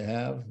symptom they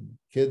have,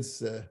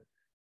 kids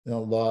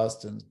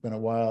lost, and it's been a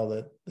while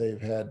that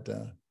they've had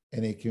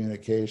any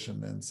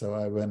communication. And so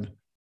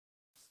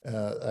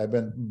I've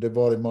been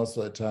devoting most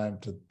of the time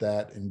to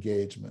that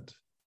engagement,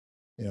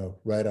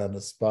 right on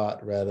the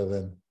spot,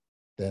 rather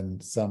than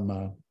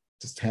some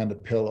just hand a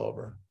pill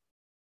over.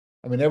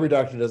 I mean, every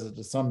doctor does it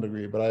to some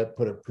degree, but I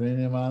put a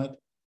premium on it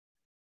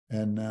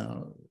and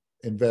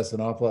invest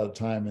an awful lot of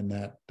time in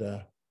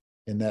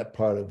that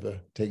part of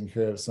taking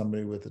care of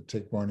somebody with a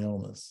tick-borne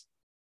illness.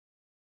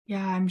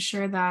 Yeah, I'm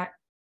sure that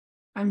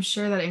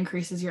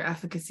increases your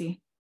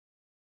efficacy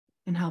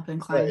in helping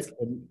Right. clients.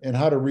 And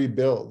how to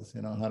rebuild,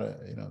 how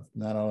to,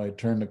 not only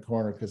turn the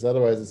corner, because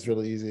otherwise it's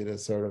really easy to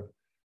sort of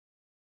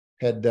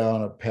head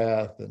down a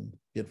path and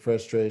get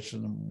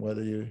frustration,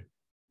 whether you,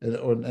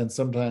 and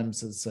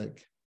sometimes it's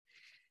like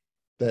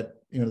that,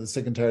 the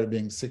sick and tired of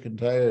being sick and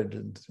tired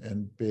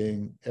and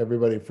being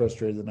everybody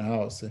frustrated in the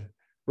house.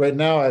 Right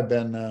now, I've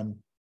been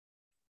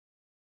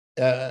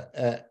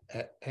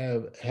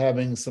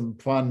having some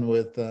fun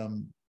with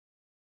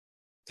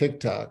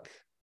TikTok,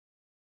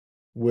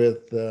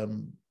 with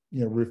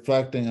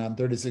reflecting on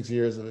 36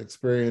 years of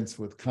experience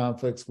with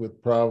conflicts,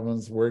 with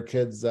problems, where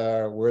kids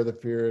are, where the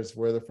fears,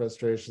 where the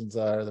frustrations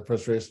are, the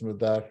frustration with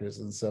doctors.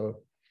 And so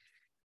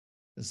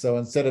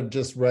instead of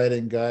just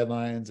writing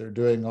guidelines or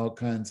doing all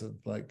kinds of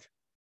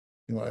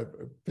I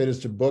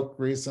finished a book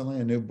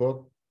recently, a new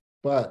book,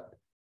 but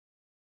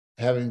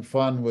having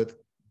fun with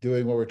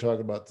doing what we're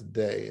talking about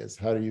today is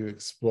how do you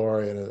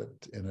explore in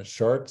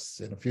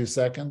a few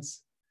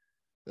seconds,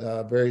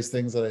 various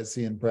things that I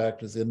see in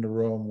practice in the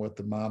room with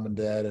the mom and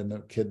dad and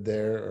the kid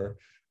there, or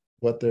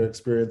what they're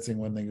experiencing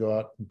when they go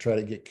out and try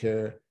to get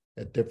care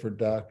at different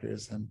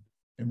doctors, and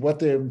what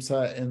they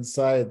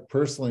inside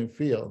personally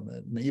feel.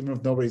 And even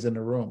if nobody's in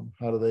the room,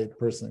 how do they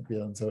personally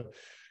feel? And so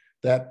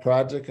that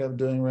project I'm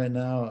doing right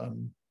now,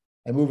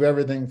 I move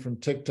everything from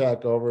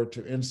TikTok over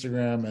to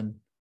Instagram and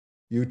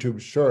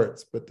YouTube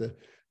Shorts, but the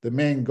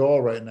main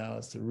goal right now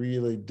is to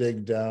really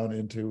dig down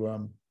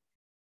into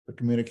the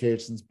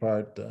communications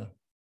part,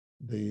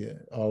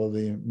 all of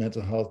the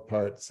mental health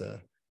parts. And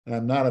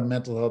I'm not a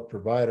mental health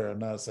provider. I'm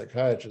not a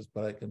psychiatrist,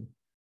 but I can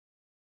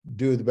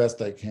do the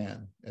best I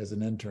can as an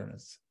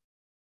internist.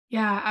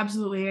 Yeah,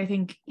 absolutely. I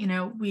think,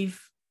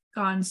 we've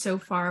gone so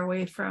far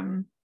away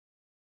from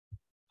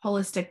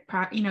holistic,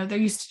 there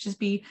used to just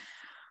be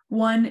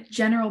one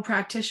general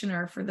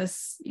practitioner for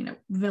this,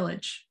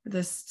 village, for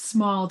this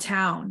small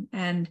town,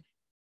 and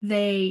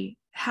they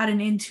had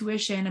an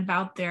intuition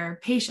about their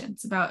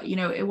patients, about,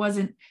 it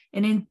wasn't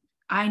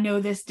I know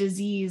this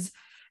disease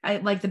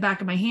like the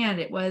back of my hand.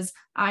 It was,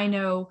 I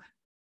know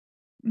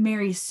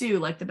Mary Sue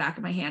like the back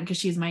of my hand because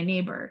she's my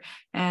neighbor.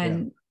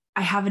 And yeah.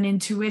 I have an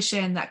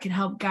intuition that can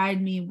help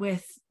guide me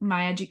with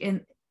my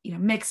education,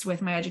 mixed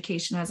with my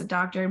education as a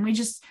doctor. And we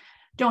just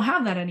don't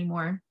have that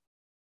anymore.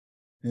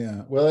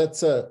 Yeah. Well,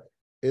 it's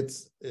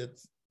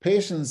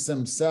patients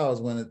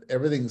themselves, when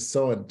everything's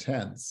so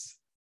intense,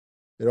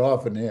 it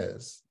often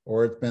is,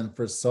 or it's been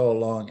for so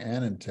long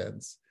and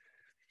intense,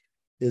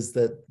 is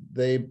that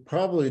they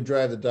probably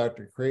drive the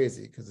doctor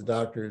crazy, because the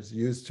doctor is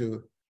used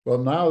to, well,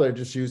 now they're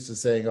just used to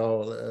saying,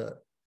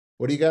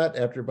 what do you got?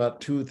 After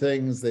about two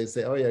things, they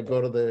say, oh yeah, go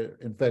to the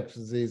infectious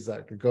disease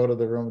doctor, go to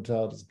the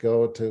rheumatologist,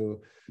 go to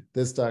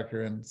this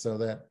doctor. And so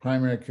that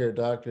primary care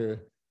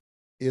doctor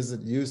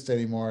isn't used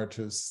anymore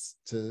to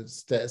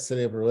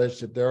setting up a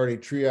relationship. They're already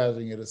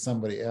triaging it as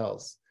somebody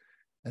else.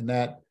 And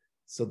then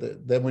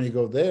when you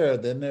go there,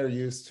 then they're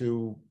used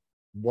to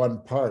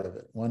one part of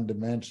it, one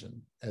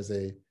dimension as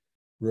a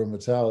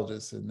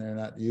rheumatologist, and they're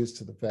not used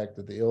to the fact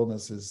that the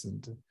illness is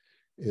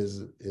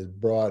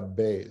broad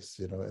based,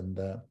 and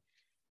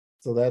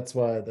so that's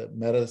why the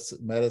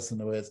medicine,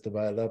 the way it's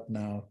divided up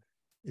now,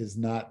 is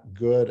not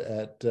good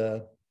at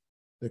the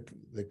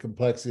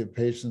complexity of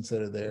patients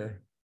that are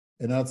there.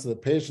 And also the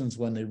patients,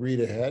 when they read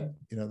ahead,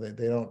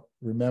 they don't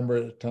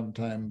remember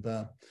sometimes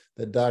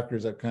that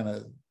doctors are kind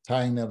of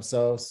tying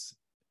themselves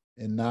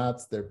in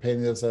knots. They're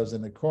painting themselves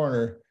in the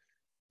corner,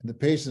 and the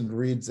patient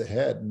reads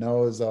ahead,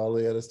 knows all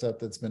the other stuff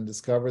that's been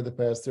discovered the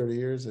past 30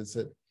 years. It's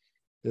that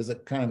there's a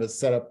kind of a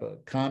setup, a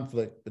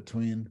conflict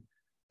between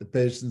the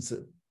patients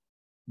that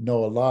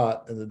know a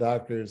lot and the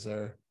doctors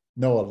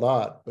know a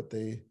lot, but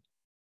they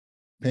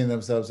paint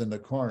themselves in the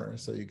corner.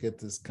 So you get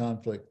this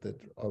conflict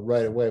that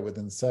right away,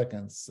 within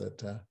seconds,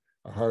 that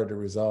are hard to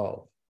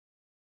resolve.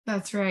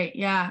 That's right.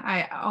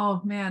 Yeah.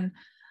 Oh man,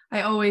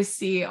 I always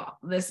see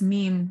this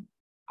meme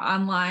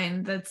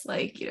online that's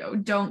like,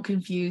 don't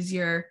confuse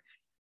your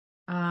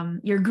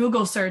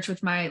Google search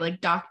with my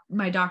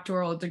my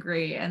doctoral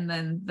degree, and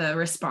then the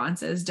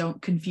response is,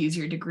 don't confuse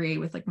your degree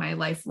with like my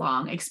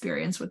lifelong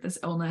experience with this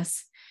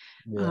illness.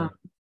 Yeah.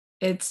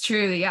 It's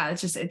true. Yeah,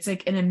 it's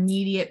like an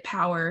immediate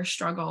power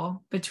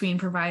struggle between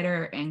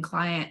provider and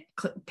client,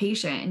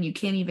 patient, and you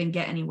can't even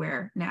get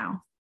anywhere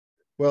now.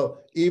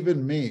 Well,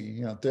 even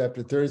me,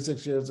 after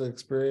 36 years of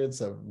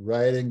experience of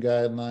writing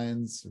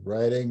guidelines,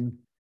 writing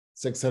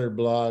 600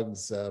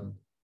 blogs,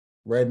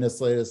 writing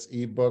this latest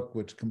ebook,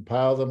 which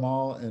compiled them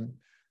all, and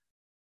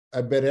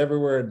I've been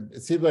everywhere. And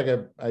it seems like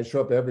I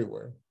show up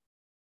everywhere,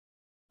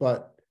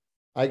 but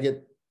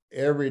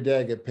every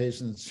day I get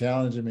patients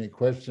challenging me,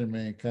 questioning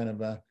me, kind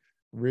of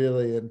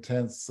really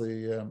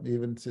intensely.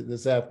 Even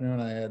this afternoon,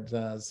 I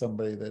had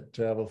somebody that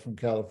traveled from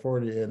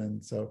California in,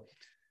 and so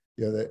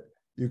that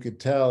you could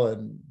tell,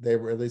 and they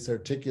were at least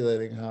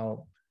articulating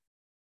how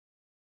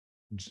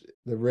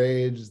the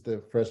rage,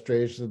 the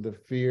frustration, the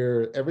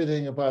fear,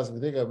 everything you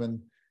possibly think of.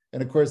 And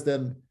of course,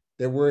 then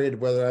they're worried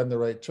whether I'm the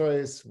right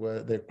choice,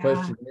 whether they're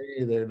questioning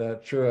me, they're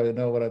not sure I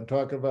know what I'm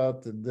talking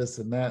about, and this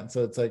and that. And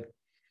so it's like,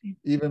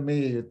 even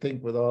me, you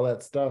think with all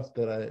that stuff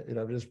that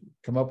I've just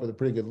come up with a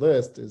pretty good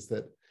list, is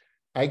that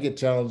I get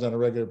challenged on a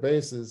regular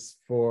basis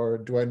for,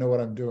 do I know what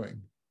I'm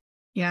doing?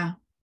 Yeah.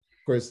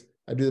 Of course,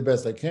 I do the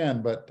best I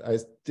can, but I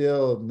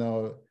still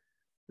know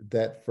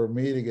that for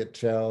me to get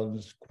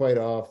challenged quite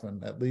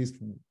often, at least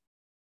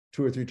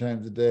 2 or 3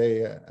 times a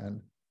day, and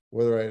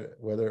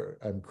whether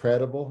I'm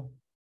credible,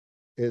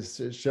 it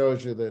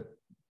shows you that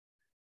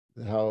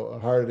how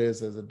hard it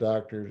is as a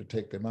doctor to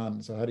take them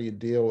on. So how do you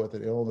deal with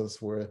an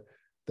illness where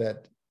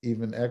that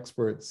even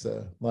experts,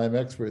 Lyme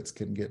experts,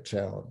 can get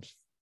challenged?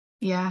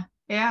 Yeah.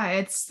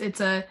 It's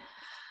a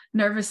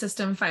nervous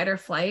system fight or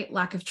flight,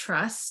 lack of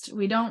trust.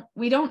 We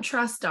don't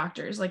trust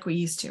doctors like we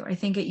used to. I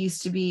think it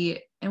used to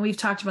be, and we've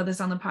talked about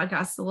this on the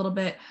podcast a little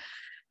bit,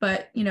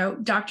 but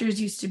doctors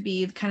used to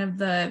be kind of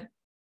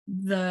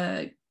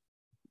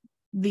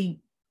the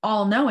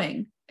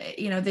all-knowing.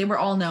 They were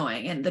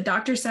all-knowing, and the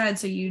doctor said,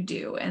 so you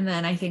do. And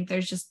then I think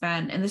there's just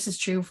been, and this is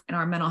true in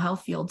our mental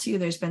health field too,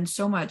 there's been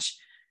so much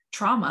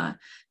trauma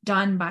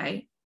done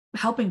by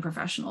helping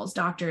professionals,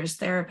 doctors,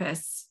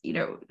 therapists,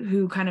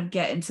 who kind of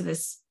get into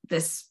this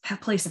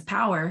place of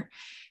power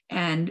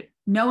and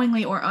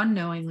knowingly or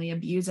unknowingly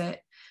abuse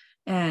it,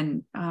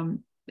 and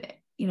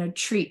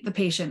treat the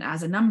patient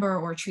as a number,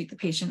 or treat the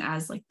patient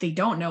as like they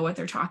don't know what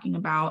they're talking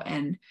about,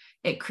 and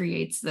it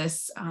creates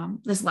this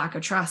lack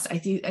of trust. I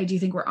do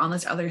think we're on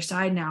this other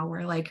side now,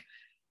 where like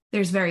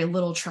there's very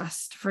little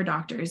trust for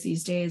doctors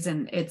these days,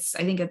 and I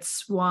think it's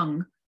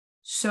swung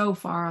so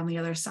far on the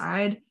other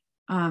side.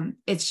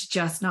 It's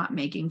just not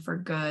making for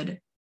good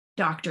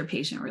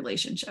doctor-patient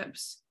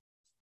relationships.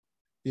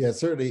 Yeah,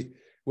 certainly.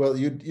 Well,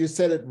 you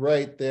said it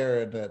right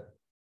there, that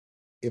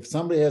if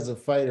somebody has a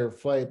fight or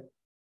flight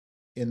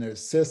in their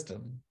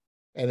system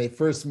and they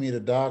first meet a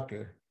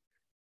doctor,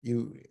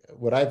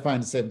 what I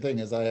find the same thing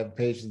is, I have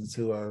patients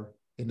who are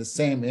in the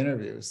same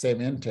interview,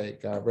 same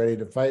intake, ready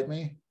to fight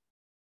me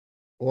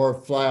or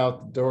fly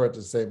out the door at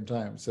the same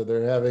time. So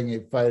they're having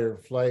a fight or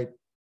flight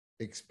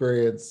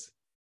experience,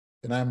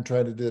 and I'm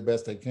trying to do the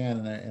best I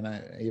can. And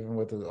I even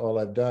with all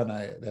I've done,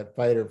 that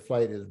fight or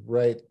flight is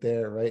right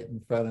there, right in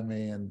front of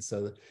me. And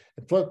so,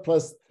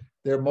 plus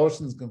their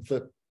emotions can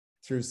flip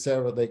through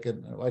several.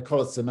 I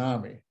call it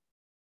tsunami.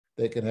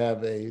 They can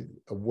have a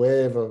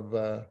wave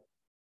of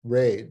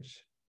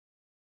rage,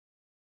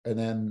 and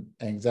then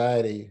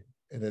anxiety,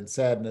 and then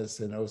sadness,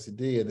 and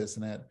OCD, and this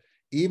and that.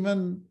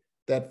 Even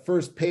that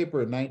first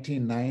paper in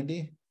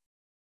 1990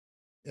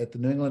 at the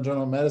New England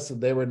Journal of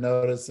Medicine, they were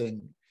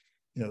noticing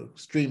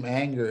extreme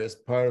anger as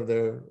part of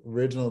their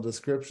original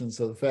description.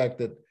 So the fact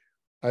that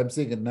I'm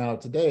seeing it now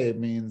today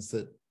means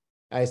that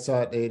I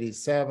saw it in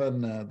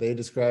 87. They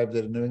described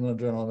it in New England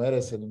Journal of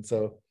Medicine. And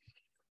so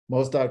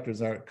most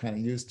doctors aren't kind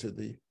of used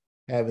to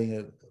having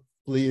a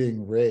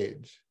fleeting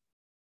rage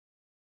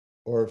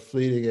or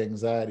fleeting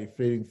anxiety,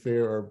 fleeting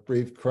fear, or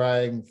brief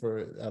crying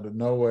out of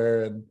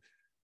nowhere. And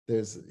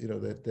there's,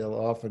 that they'll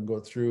often go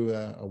through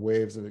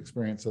waves of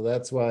experience. So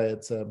that's why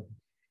it's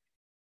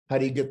how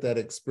do you get that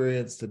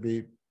experience to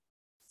be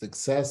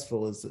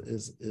successful is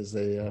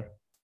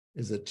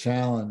a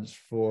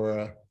challenge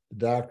for the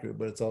doctor,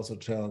 but it's also a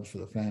challenge for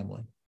the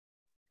family.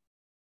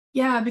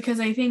 Yeah,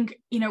 because I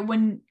think,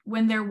 when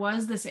there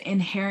was this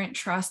inherent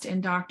trust in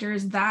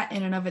doctors, that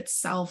in and of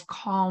itself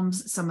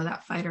calms some of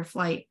that fight or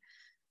flight,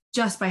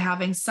 just by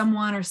having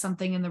someone or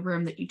something in the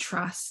room that you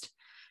trust.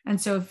 And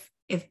so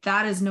if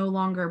that is no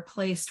longer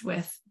placed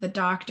with the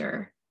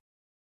doctor,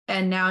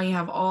 and now you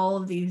have all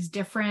of these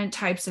different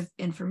types of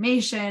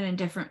information and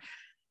different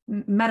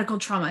medical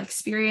trauma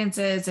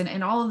experiences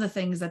and all of the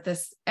things that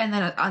this, and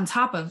then on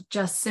top of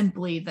just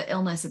simply the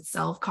illness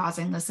itself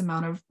causing this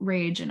amount of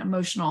rage and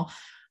emotional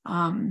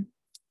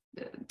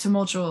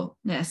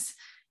tumultuousness,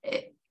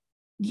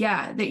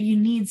 that you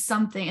need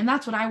something. And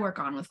that's what I work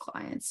on with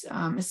clients,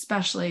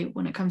 especially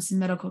when it comes to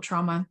medical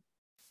trauma.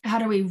 How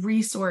do we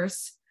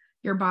resource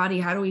your body?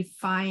 How do we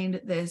find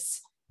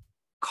this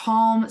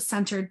calm,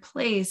 centered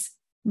place,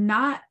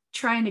 not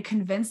trying to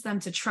convince them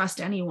to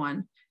trust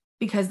anyone?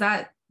 Because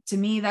that, to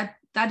me, that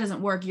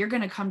doesn't work. You're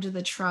going to come to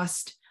the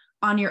trust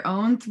on your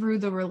own through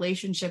the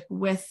relationship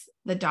with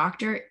the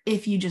doctor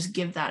if you just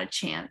give that a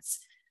chance.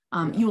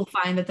 You will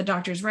find that the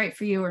doctor is right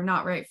for you or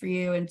not right for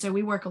you. And so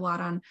we work a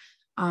lot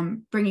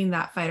on bringing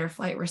that fight or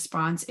flight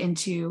response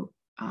into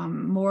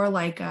more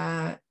like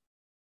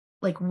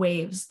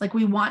waves. Like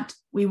we want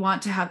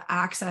to have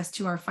access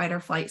to our fight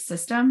or flight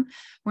system.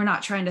 We're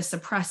not trying to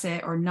suppress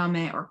it or numb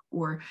it,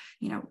 or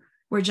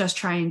we're just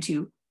trying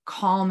to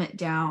calm it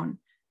down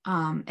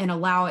and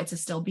allow it to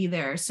still be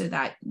there, so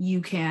that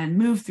you can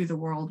move through the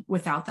world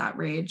without that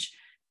rage,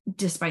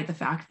 despite the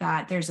fact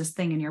that there's this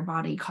thing in your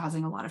body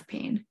causing a lot of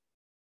pain.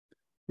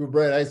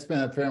 Right. I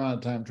spent a fair amount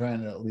of time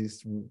trying to at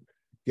least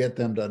get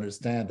them to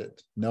understand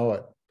it, know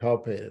it,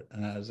 palpate it,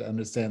 and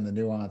understand the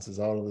nuances,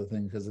 all of the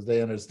things, because if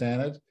they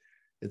understand it,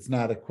 it's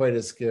not quite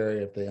as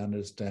scary if they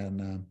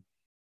understand,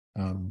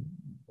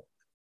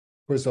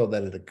 first of all,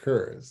 that it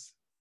occurs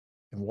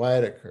and why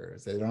it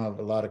occurs. They don't have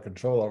a lot of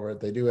control over it.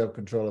 They do have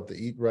control if they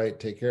eat right,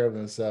 take care of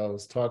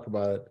themselves, talk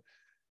about it,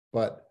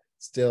 but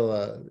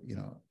still,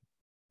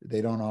 they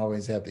don't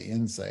always have the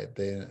insight.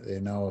 They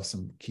know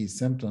some key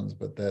symptoms,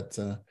 but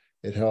that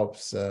it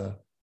helps.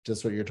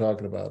 Just what you're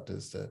talking about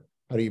is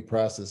how do you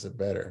process it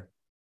better?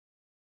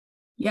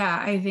 Yeah,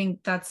 I think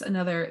that's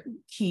another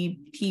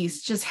key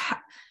piece. Just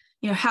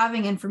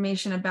having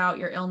information about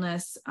your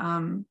illness.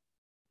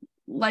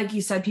 Like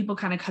you said, people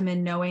kind of come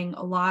in knowing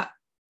a lot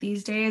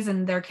these days,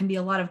 and there can be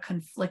a lot of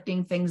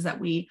conflicting things that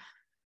we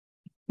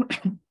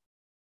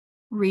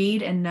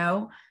read and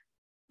know.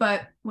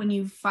 But when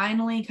you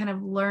finally kind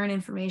of learn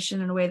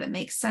information in a way that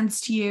makes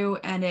sense to you,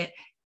 and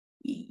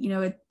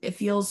it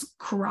feels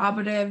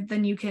corroborative,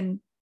 then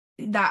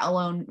that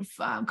alone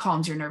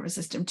calms your nervous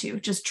system too.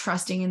 Just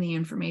trusting in the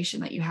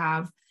information that you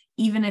have,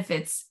 even if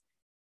it's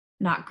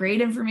not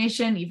great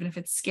information, even if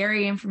it's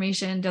scary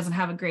information, doesn't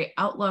have a great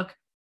outlook,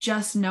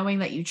 just knowing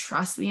that you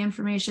trust the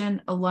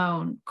information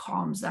alone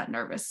calms that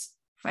nervous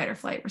fight or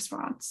flight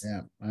response.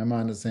 Yeah, I'm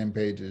on the same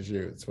page as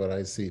you. It's what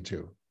I see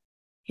too.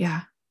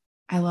 Yeah,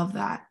 I love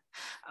that.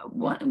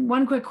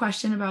 One quick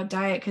question about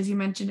diet, because you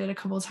mentioned it a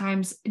couple of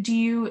times. Do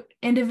you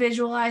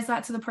individualize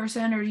that to the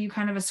person, or do you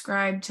kind of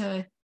ascribe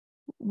to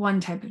one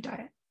type of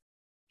diet?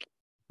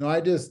 No,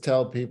 I just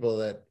tell people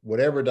that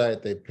whatever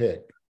diet they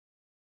pick,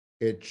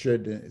 it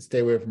should stay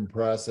away from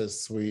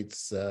processed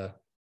sweets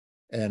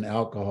and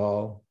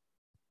alcohol.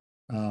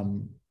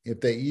 If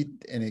they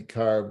eat any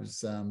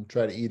carbs,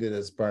 try to eat it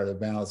as part of a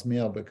balanced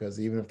meal, because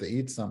even if they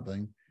eat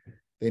something,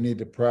 they need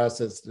to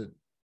process it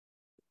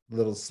a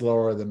little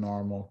slower than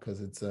normal,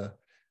 because it's a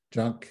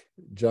junk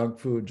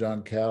food,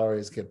 junk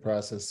calories get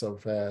processed so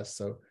fast.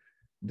 So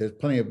there's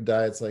plenty of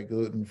diets like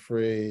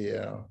gluten-free,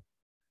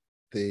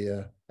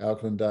 the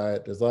alkaline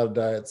diet. There's a lot of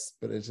diets,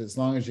 but it's as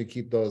long as you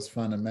keep those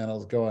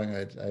fundamentals going.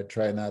 I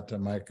try not to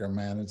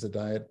micromanage the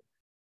diet.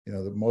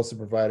 Most of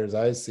the providers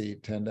I see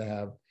tend to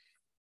have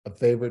a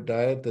favorite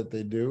diet that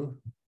they do.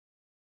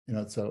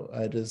 So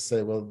I just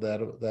say, well,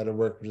 that'll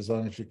work, but as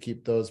long as you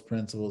keep those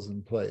principles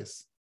in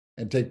place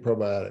and take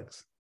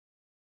probiotics.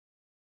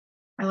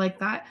 I like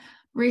that.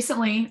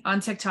 Recently on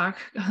TikTok,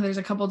 there's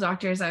a couple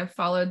doctors I've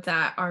followed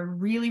that are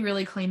really,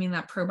 really claiming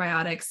that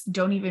probiotics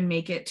don't even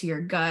make it to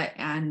your gut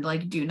and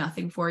do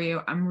nothing for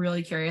you. I'm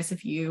really curious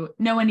if you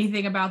know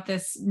anything about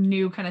this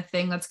new kind of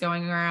thing that's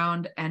going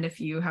around, and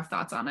if you have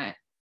thoughts on it.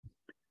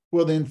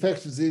 Well, the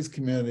infectious disease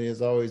community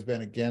has always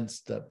been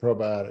against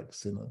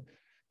probiotics. They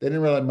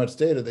didn't really have much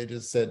data. They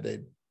just said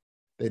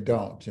they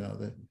don't.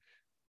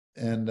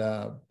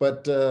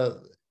 But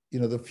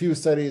the few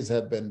studies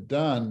have been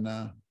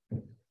done.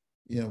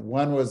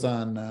 One was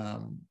on,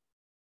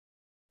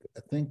 I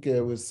think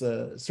it was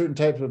certain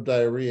types of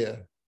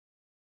diarrhea,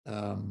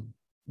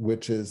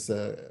 which is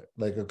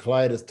like a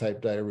colitis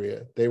type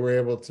diarrhea. They were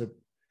able to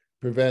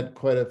prevent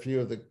quite a few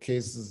of the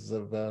cases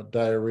of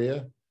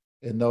diarrhea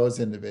in those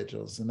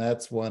individuals. And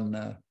that's one,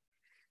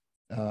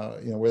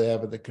 where they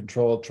have the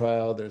controlled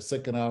trial, they're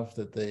sick enough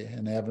that they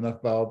have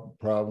enough bowel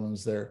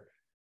problems, they're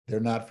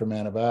not from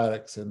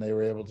antibiotics, and they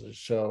were able to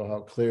show how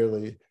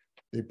clearly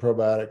the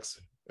probiotics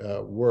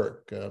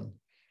work.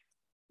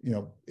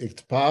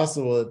 It's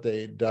possible that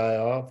they die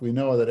off. We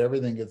know that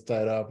everything gets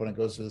died off when it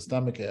goes to the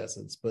stomach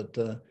acids, but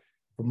from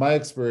my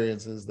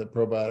experiences, the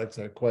probiotics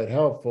are quite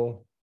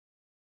helpful,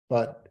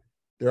 but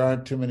there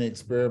aren't too many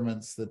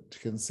experiments that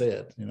can say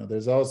it.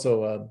 There's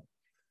also a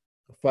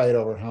fight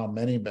over how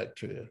many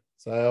bacteria.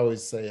 So I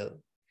always say,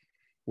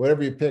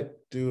 whatever you pick,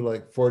 do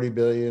like 40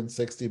 billion,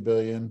 60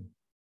 billion.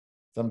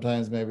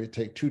 Sometimes maybe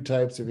take two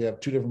types. If you have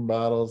two different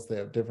bottles, they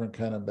have different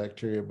kind of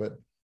bacteria, but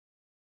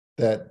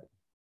that,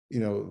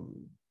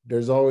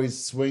 there's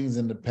always swings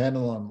in the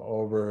pendulum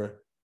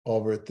over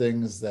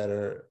things that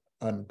are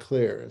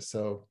unclear.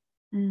 So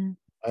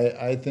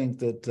I think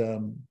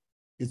that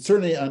it's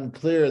certainly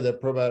unclear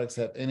that probiotics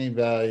have any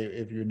value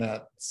if you're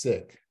not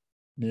sick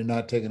and you're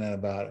not taking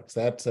antibiotics.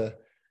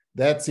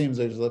 That seems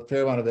there's a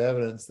fair amount of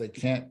evidence they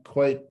can't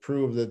quite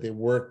prove that they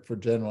work for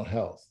general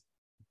health.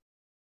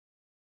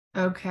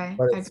 Okay.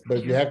 But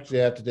if you actually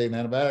have to take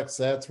antibiotics,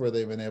 that's where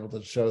they've been able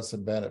to show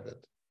some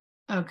benefit.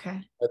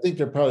 Okay. I think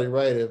they're probably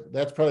right.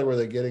 That's probably where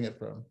they're getting it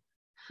from,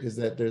 is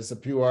that there's a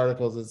few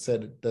articles that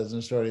said it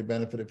doesn't show any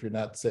benefit if you're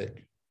not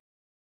sick.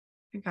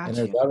 And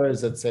there's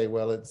others that say,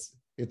 well, it's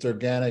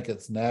organic,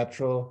 it's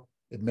natural,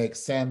 it makes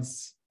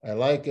sense, I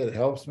like it, it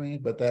helps me,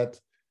 but the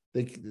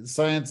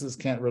sciences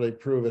can't really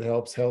prove it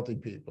helps healthy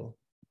people.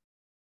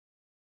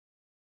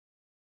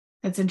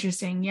 That's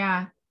interesting.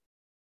 Yeah.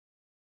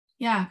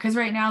 Yeah, because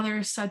right now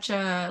there's such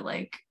a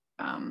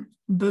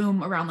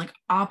boom around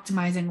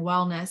optimizing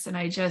wellness, and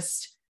I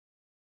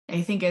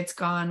think it's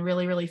gone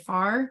really, really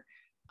far.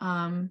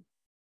 And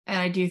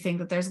I do think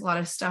that there's a lot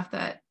of stuff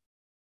that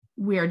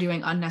we are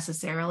doing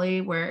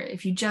unnecessarily, where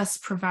if you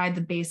just provide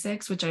the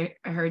basics, which I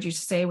heard you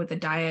say with the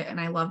diet, and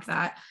I loved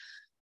that,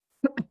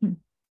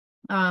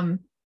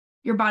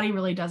 your body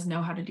really does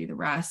know how to do the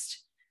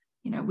rest.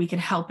 we can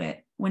help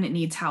it when it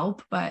needs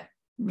help, but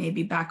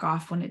maybe back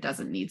off when it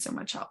doesn't need so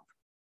much help.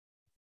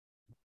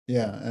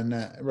 Yeah, and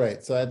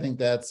right. So I think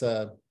that's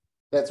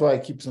why I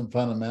keep some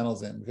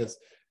fundamentals in, because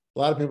a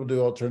lot of people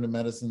do alternative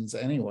medicines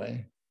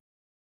anyway,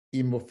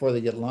 even before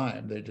they get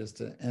Lyme. They're just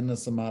an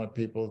endless amount of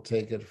people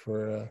take it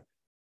for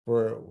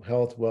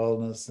health,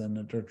 wellness, and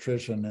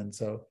nutrition. And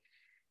so,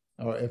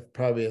 or if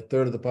probably a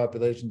third of the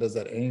population does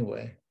that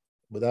anyway,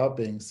 without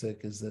being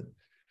sick, is that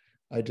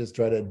I just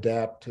try to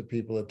adapt to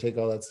people that take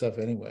all that stuff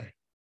anyway.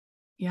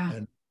 Yeah.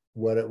 And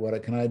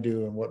what can I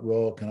do, and what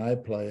role can I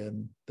play?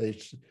 And they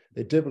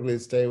typically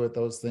stay with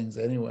those things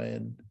anyway,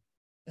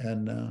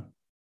 and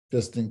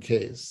just in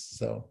case.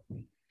 So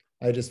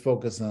I just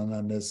focus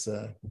on this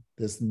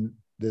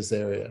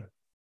area.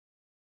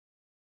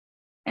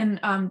 And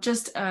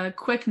just a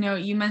quick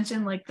note, you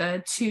mentioned like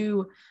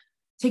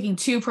taking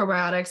two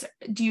probiotics.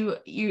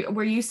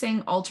 Were you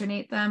saying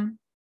alternate them?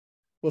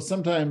 Well,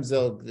 sometimes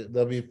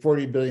there'll be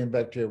 40 billion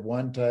bacteria of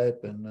one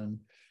type, and then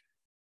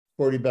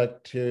 40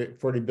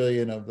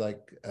 billion of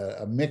like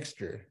a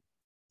mixture.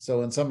 So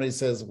when somebody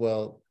says,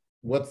 well,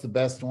 what's the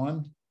best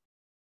one?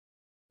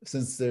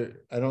 Since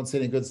I don't see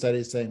any good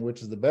studies saying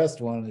which is the best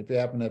one, if you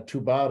happen to have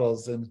two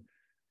bottles, then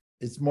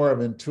it's more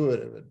of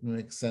intuitive. It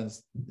makes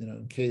sense,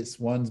 in case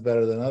one's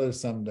better than others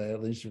someday,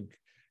 at least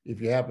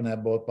if you happen to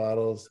have both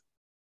bottles,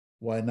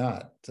 why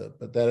not?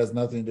 But that has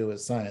nothing to do with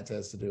science. It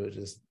has to do with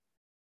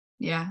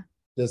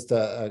just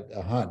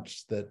a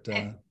hunch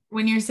that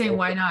when you're saying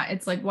why not,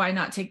 it's like, why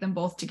not take them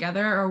both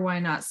together, or why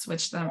not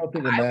switch them? I don't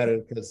think it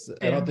matters, because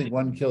I don't think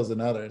one kills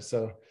another.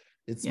 So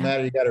it's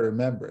matter, you got to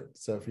remember it.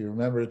 So if you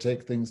remember to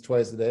take things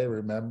twice a day,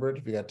 remember it.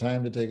 If you got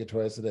time to take it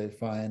twice a day,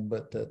 fine.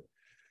 But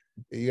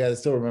you got to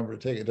still remember to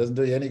take it. It doesn't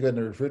do you any good in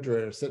the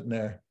refrigerator sitting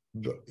there,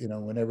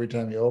 when every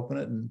time you open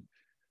it. And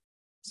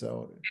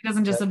so it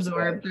doesn't just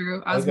absorb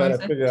through osmosis. I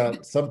got to figure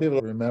out, some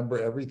people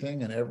remember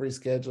everything and every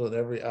schedule and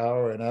every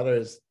hour, and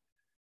others,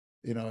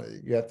 you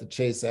have to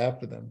chase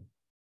after them.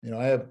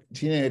 I have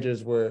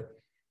teenagers where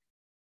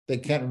they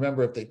can't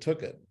remember if they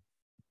took it.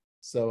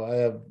 So I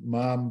have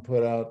mom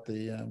put out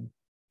the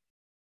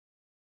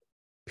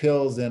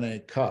pills in a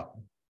cup.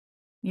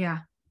 Yeah.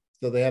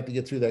 So they have to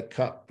get through that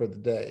cup for the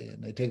day,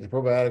 and they take the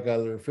probiotic out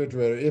of the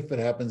refrigerator if it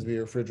happens to be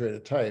a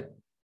refrigerated type.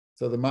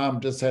 So the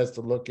mom just has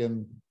to look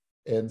in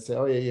and say,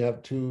 oh yeah, you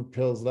have 2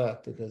 pills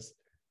left, because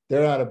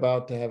they're not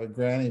about to have a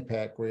granny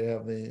pack where you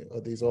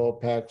have these old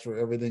packs where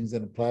everything's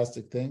in a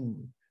plastic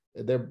thing.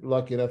 They're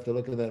lucky enough to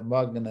look at that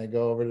mug and they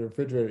go over to the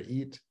refrigerator,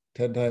 eat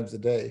 10 times a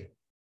day.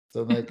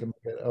 So they can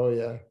get, oh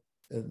yeah.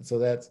 And so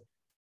that's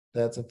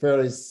a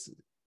fairly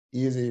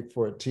easy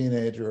for a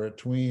teenager or a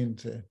tween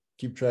to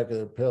keep track of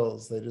their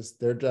pills.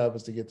 Their job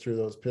is to get through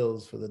those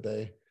pills for the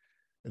day.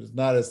 It is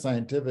not as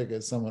scientific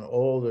as someone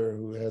older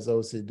who has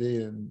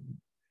OCD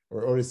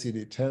or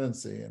OCD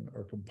tendency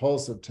or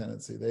compulsive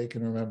tendency. They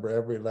can remember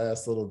every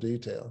last little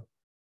detail,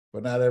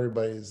 but not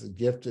everybody is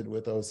gifted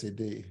with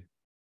OCD.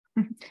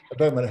 I'm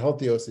talking about a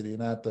healthy OCD,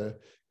 not the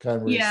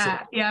kind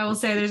where I will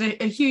say there's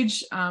a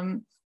huge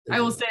I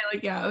will say,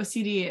 like,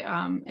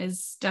 OCD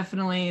is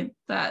definitely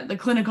the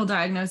clinical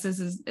diagnosis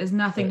is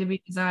nothing to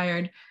be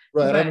desired.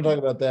 Right. I'm talking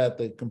about that,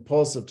 the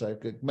compulsive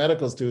type.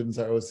 Medical students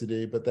are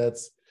OCD, but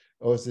that's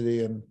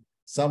OCD and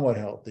somewhat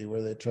healthy,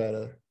 where they try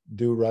to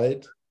do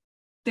right.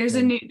 There's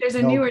a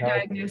newer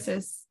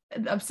diagnosis,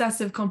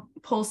 obsessive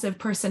compulsive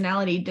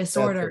personality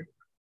disorder,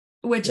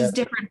 which is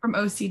different from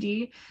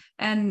OCD.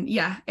 And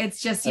it's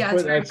just,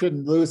 I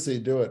shouldn't loosely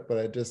do it, but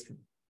I just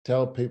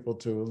tell people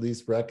to at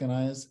least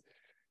recognize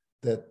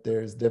that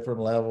there's different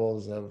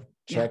levels of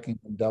checking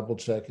and double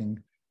checking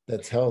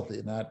that's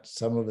healthy. Not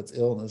some of it's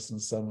illness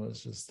and some of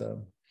it's just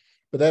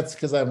but that's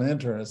because I'm an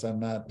internist. I'm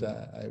not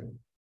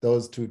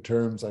those two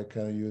terms I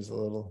kind of use a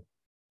little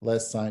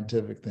less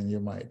scientific than you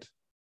might.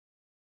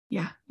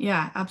 Yeah,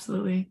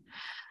 absolutely.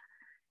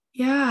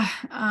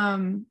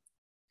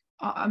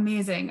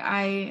 Amazing.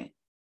 I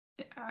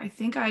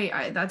think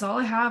that's all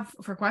I have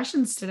for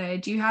questions today.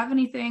 Do you have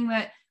anything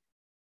that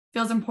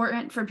feels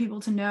important for people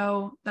to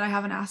know that I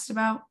haven't asked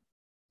about?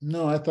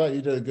 No, I thought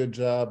you did a good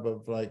job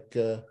of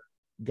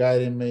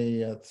guiding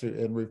me through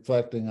and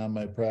reflecting on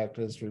my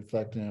practice,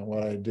 reflecting on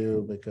what I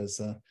do, because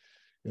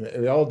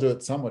we all do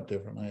it somewhat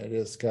differently. I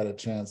just got a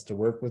chance to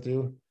work with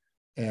you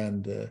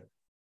and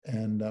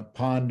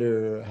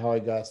ponder how I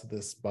got to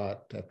this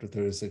spot after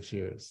 36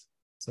 years.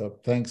 So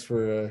thanks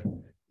for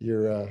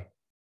your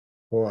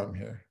forum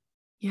here.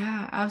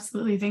 Yeah,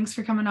 absolutely. Thanks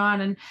for coming on.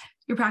 And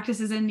your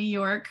practice is in New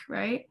York,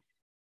 right?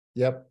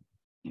 Yep.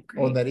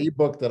 Great. Oh, that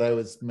ebook that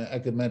I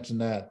could mention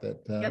that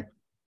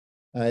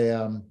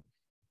I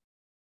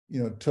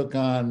took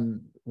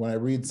on when I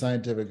read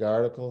scientific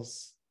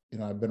articles.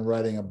 I've been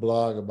writing a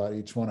blog about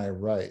each one I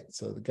write.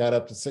 So it got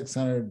up to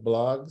 600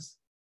 blogs,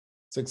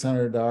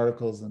 600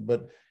 articles.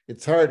 But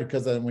it's hard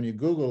because then when you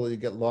Google, you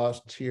get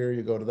lost here,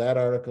 you go to that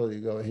article,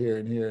 you go here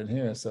and here and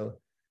here. So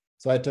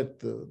I took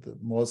the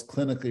most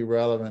clinically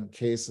relevant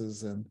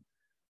cases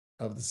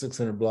of the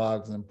 600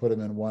 blogs and put them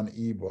in one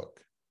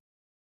ebook.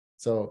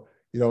 So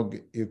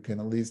you can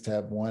at least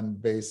have one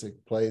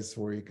basic place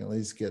where you can at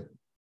least get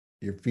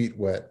your feet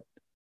wet.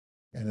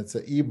 And it's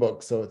an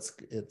ebook, so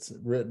it's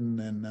written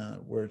in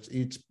where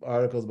each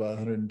article is about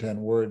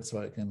 110 words, so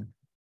I can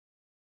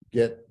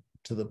get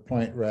to the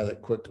point rather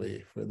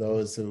quickly for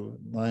those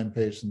Lyme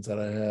patients that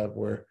I have,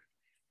 where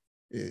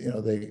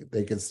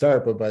they can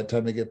start, but by the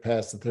time they get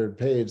past the third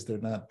page, they're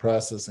not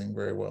processing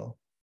very well.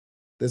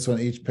 This one,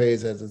 each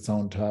page has its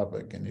own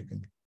topic, and you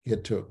can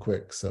get to it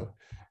quick. So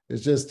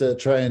it's just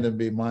trying to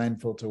be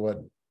mindful to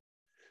what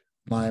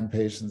Lyme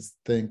patients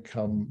think,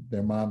 how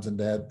their moms and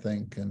dad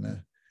think,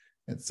 and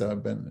so I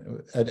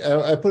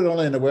put it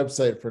only on the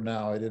website for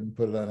now. I didn't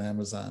put it on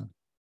Amazon,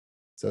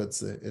 so it's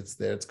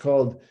there. It's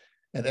called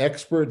An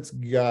Expert's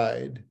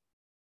Guide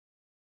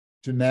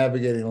to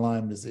Navigating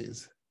Lyme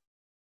Disease,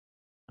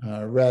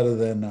 rather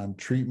than on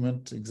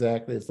treatment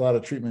exactly. It's a lot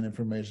of treatment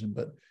information,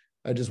 but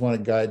I just want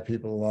to guide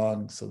people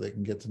along so they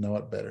can get to know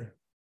it better.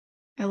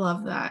 I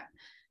love that.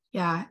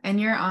 Yeah,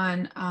 and you're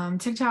on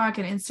TikTok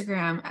and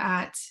Instagram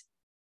at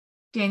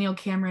Daniel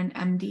Cameron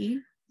MD.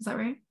 Is that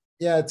right?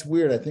 Yeah, it's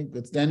weird. I think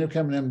it's Daniel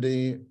Cameron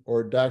MD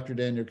or Dr.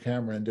 Daniel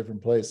Cameron in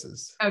different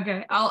places.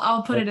 Okay,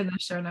 I'll put it in the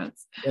show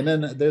notes. And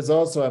then there's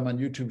also, I'm on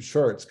YouTube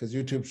Shorts, because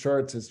YouTube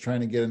Shorts is trying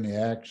to get in the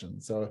action.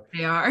 So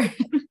they are.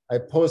 I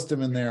post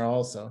them in there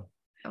also.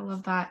 I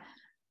love that.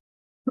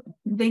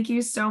 Thank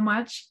you so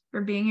much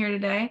for being here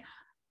today.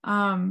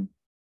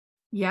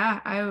 Yeah,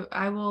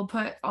 I will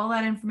put all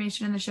that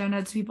information in the show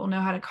notes so people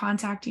know how to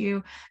contact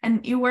you.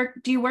 And do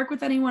you work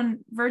with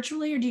anyone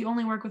virtually, or do you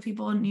only work with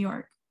people in New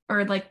York,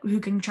 or like who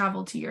can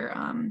travel to your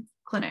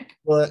clinic?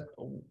 Well,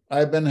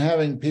 I've been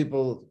having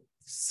people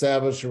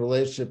establish a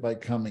relationship by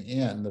coming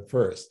in the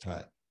first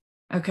time.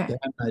 Okay. Then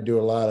I do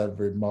a lot of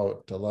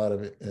remote,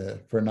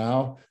 for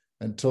now,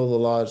 until the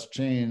laws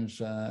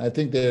change. I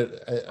think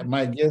that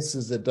my guess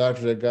is that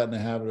doctors have gotten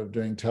in the habit of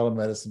doing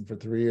telemedicine for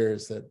 3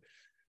 years, that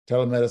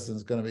telemedicine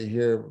is going to be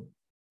here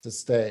to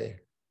stay.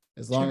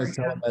 As long as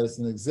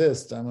telemedicine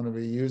exists, I'm going to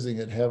be using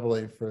it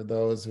heavily for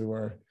those who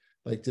are,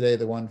 like today,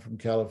 the one from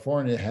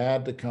California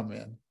had to come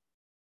in.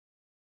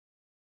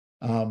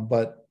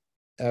 But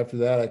after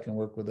that, I can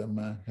work with them,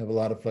 have a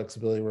lot of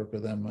flexibility, work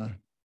with them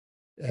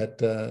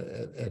at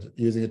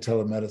using a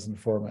telemedicine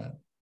format.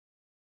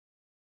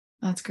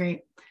 That's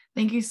great.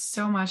 Thank you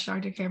so much,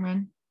 Dr.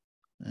 Cameron.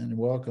 And you're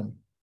welcome.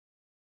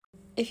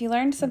 If you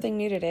learned something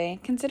new today,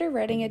 consider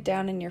writing it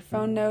down in your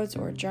phone notes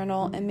or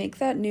journal and make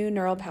that new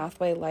neural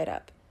pathway light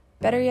up.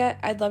 Better yet,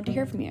 I'd love to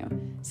hear from you.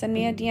 Send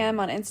me a DM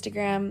on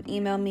Instagram,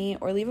 email me,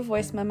 or leave a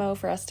voice memo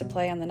for us to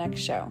play on the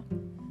next show.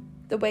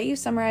 The way you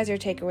summarize your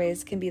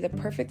takeaways can be the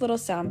perfect little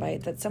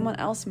soundbite that someone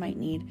else might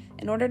need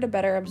in order to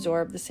better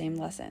absorb the same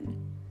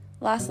lesson.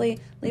 Lastly,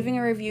 leaving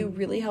a review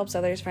really helps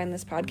others find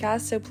this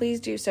podcast, so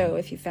please do so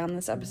if you found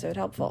this episode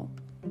helpful.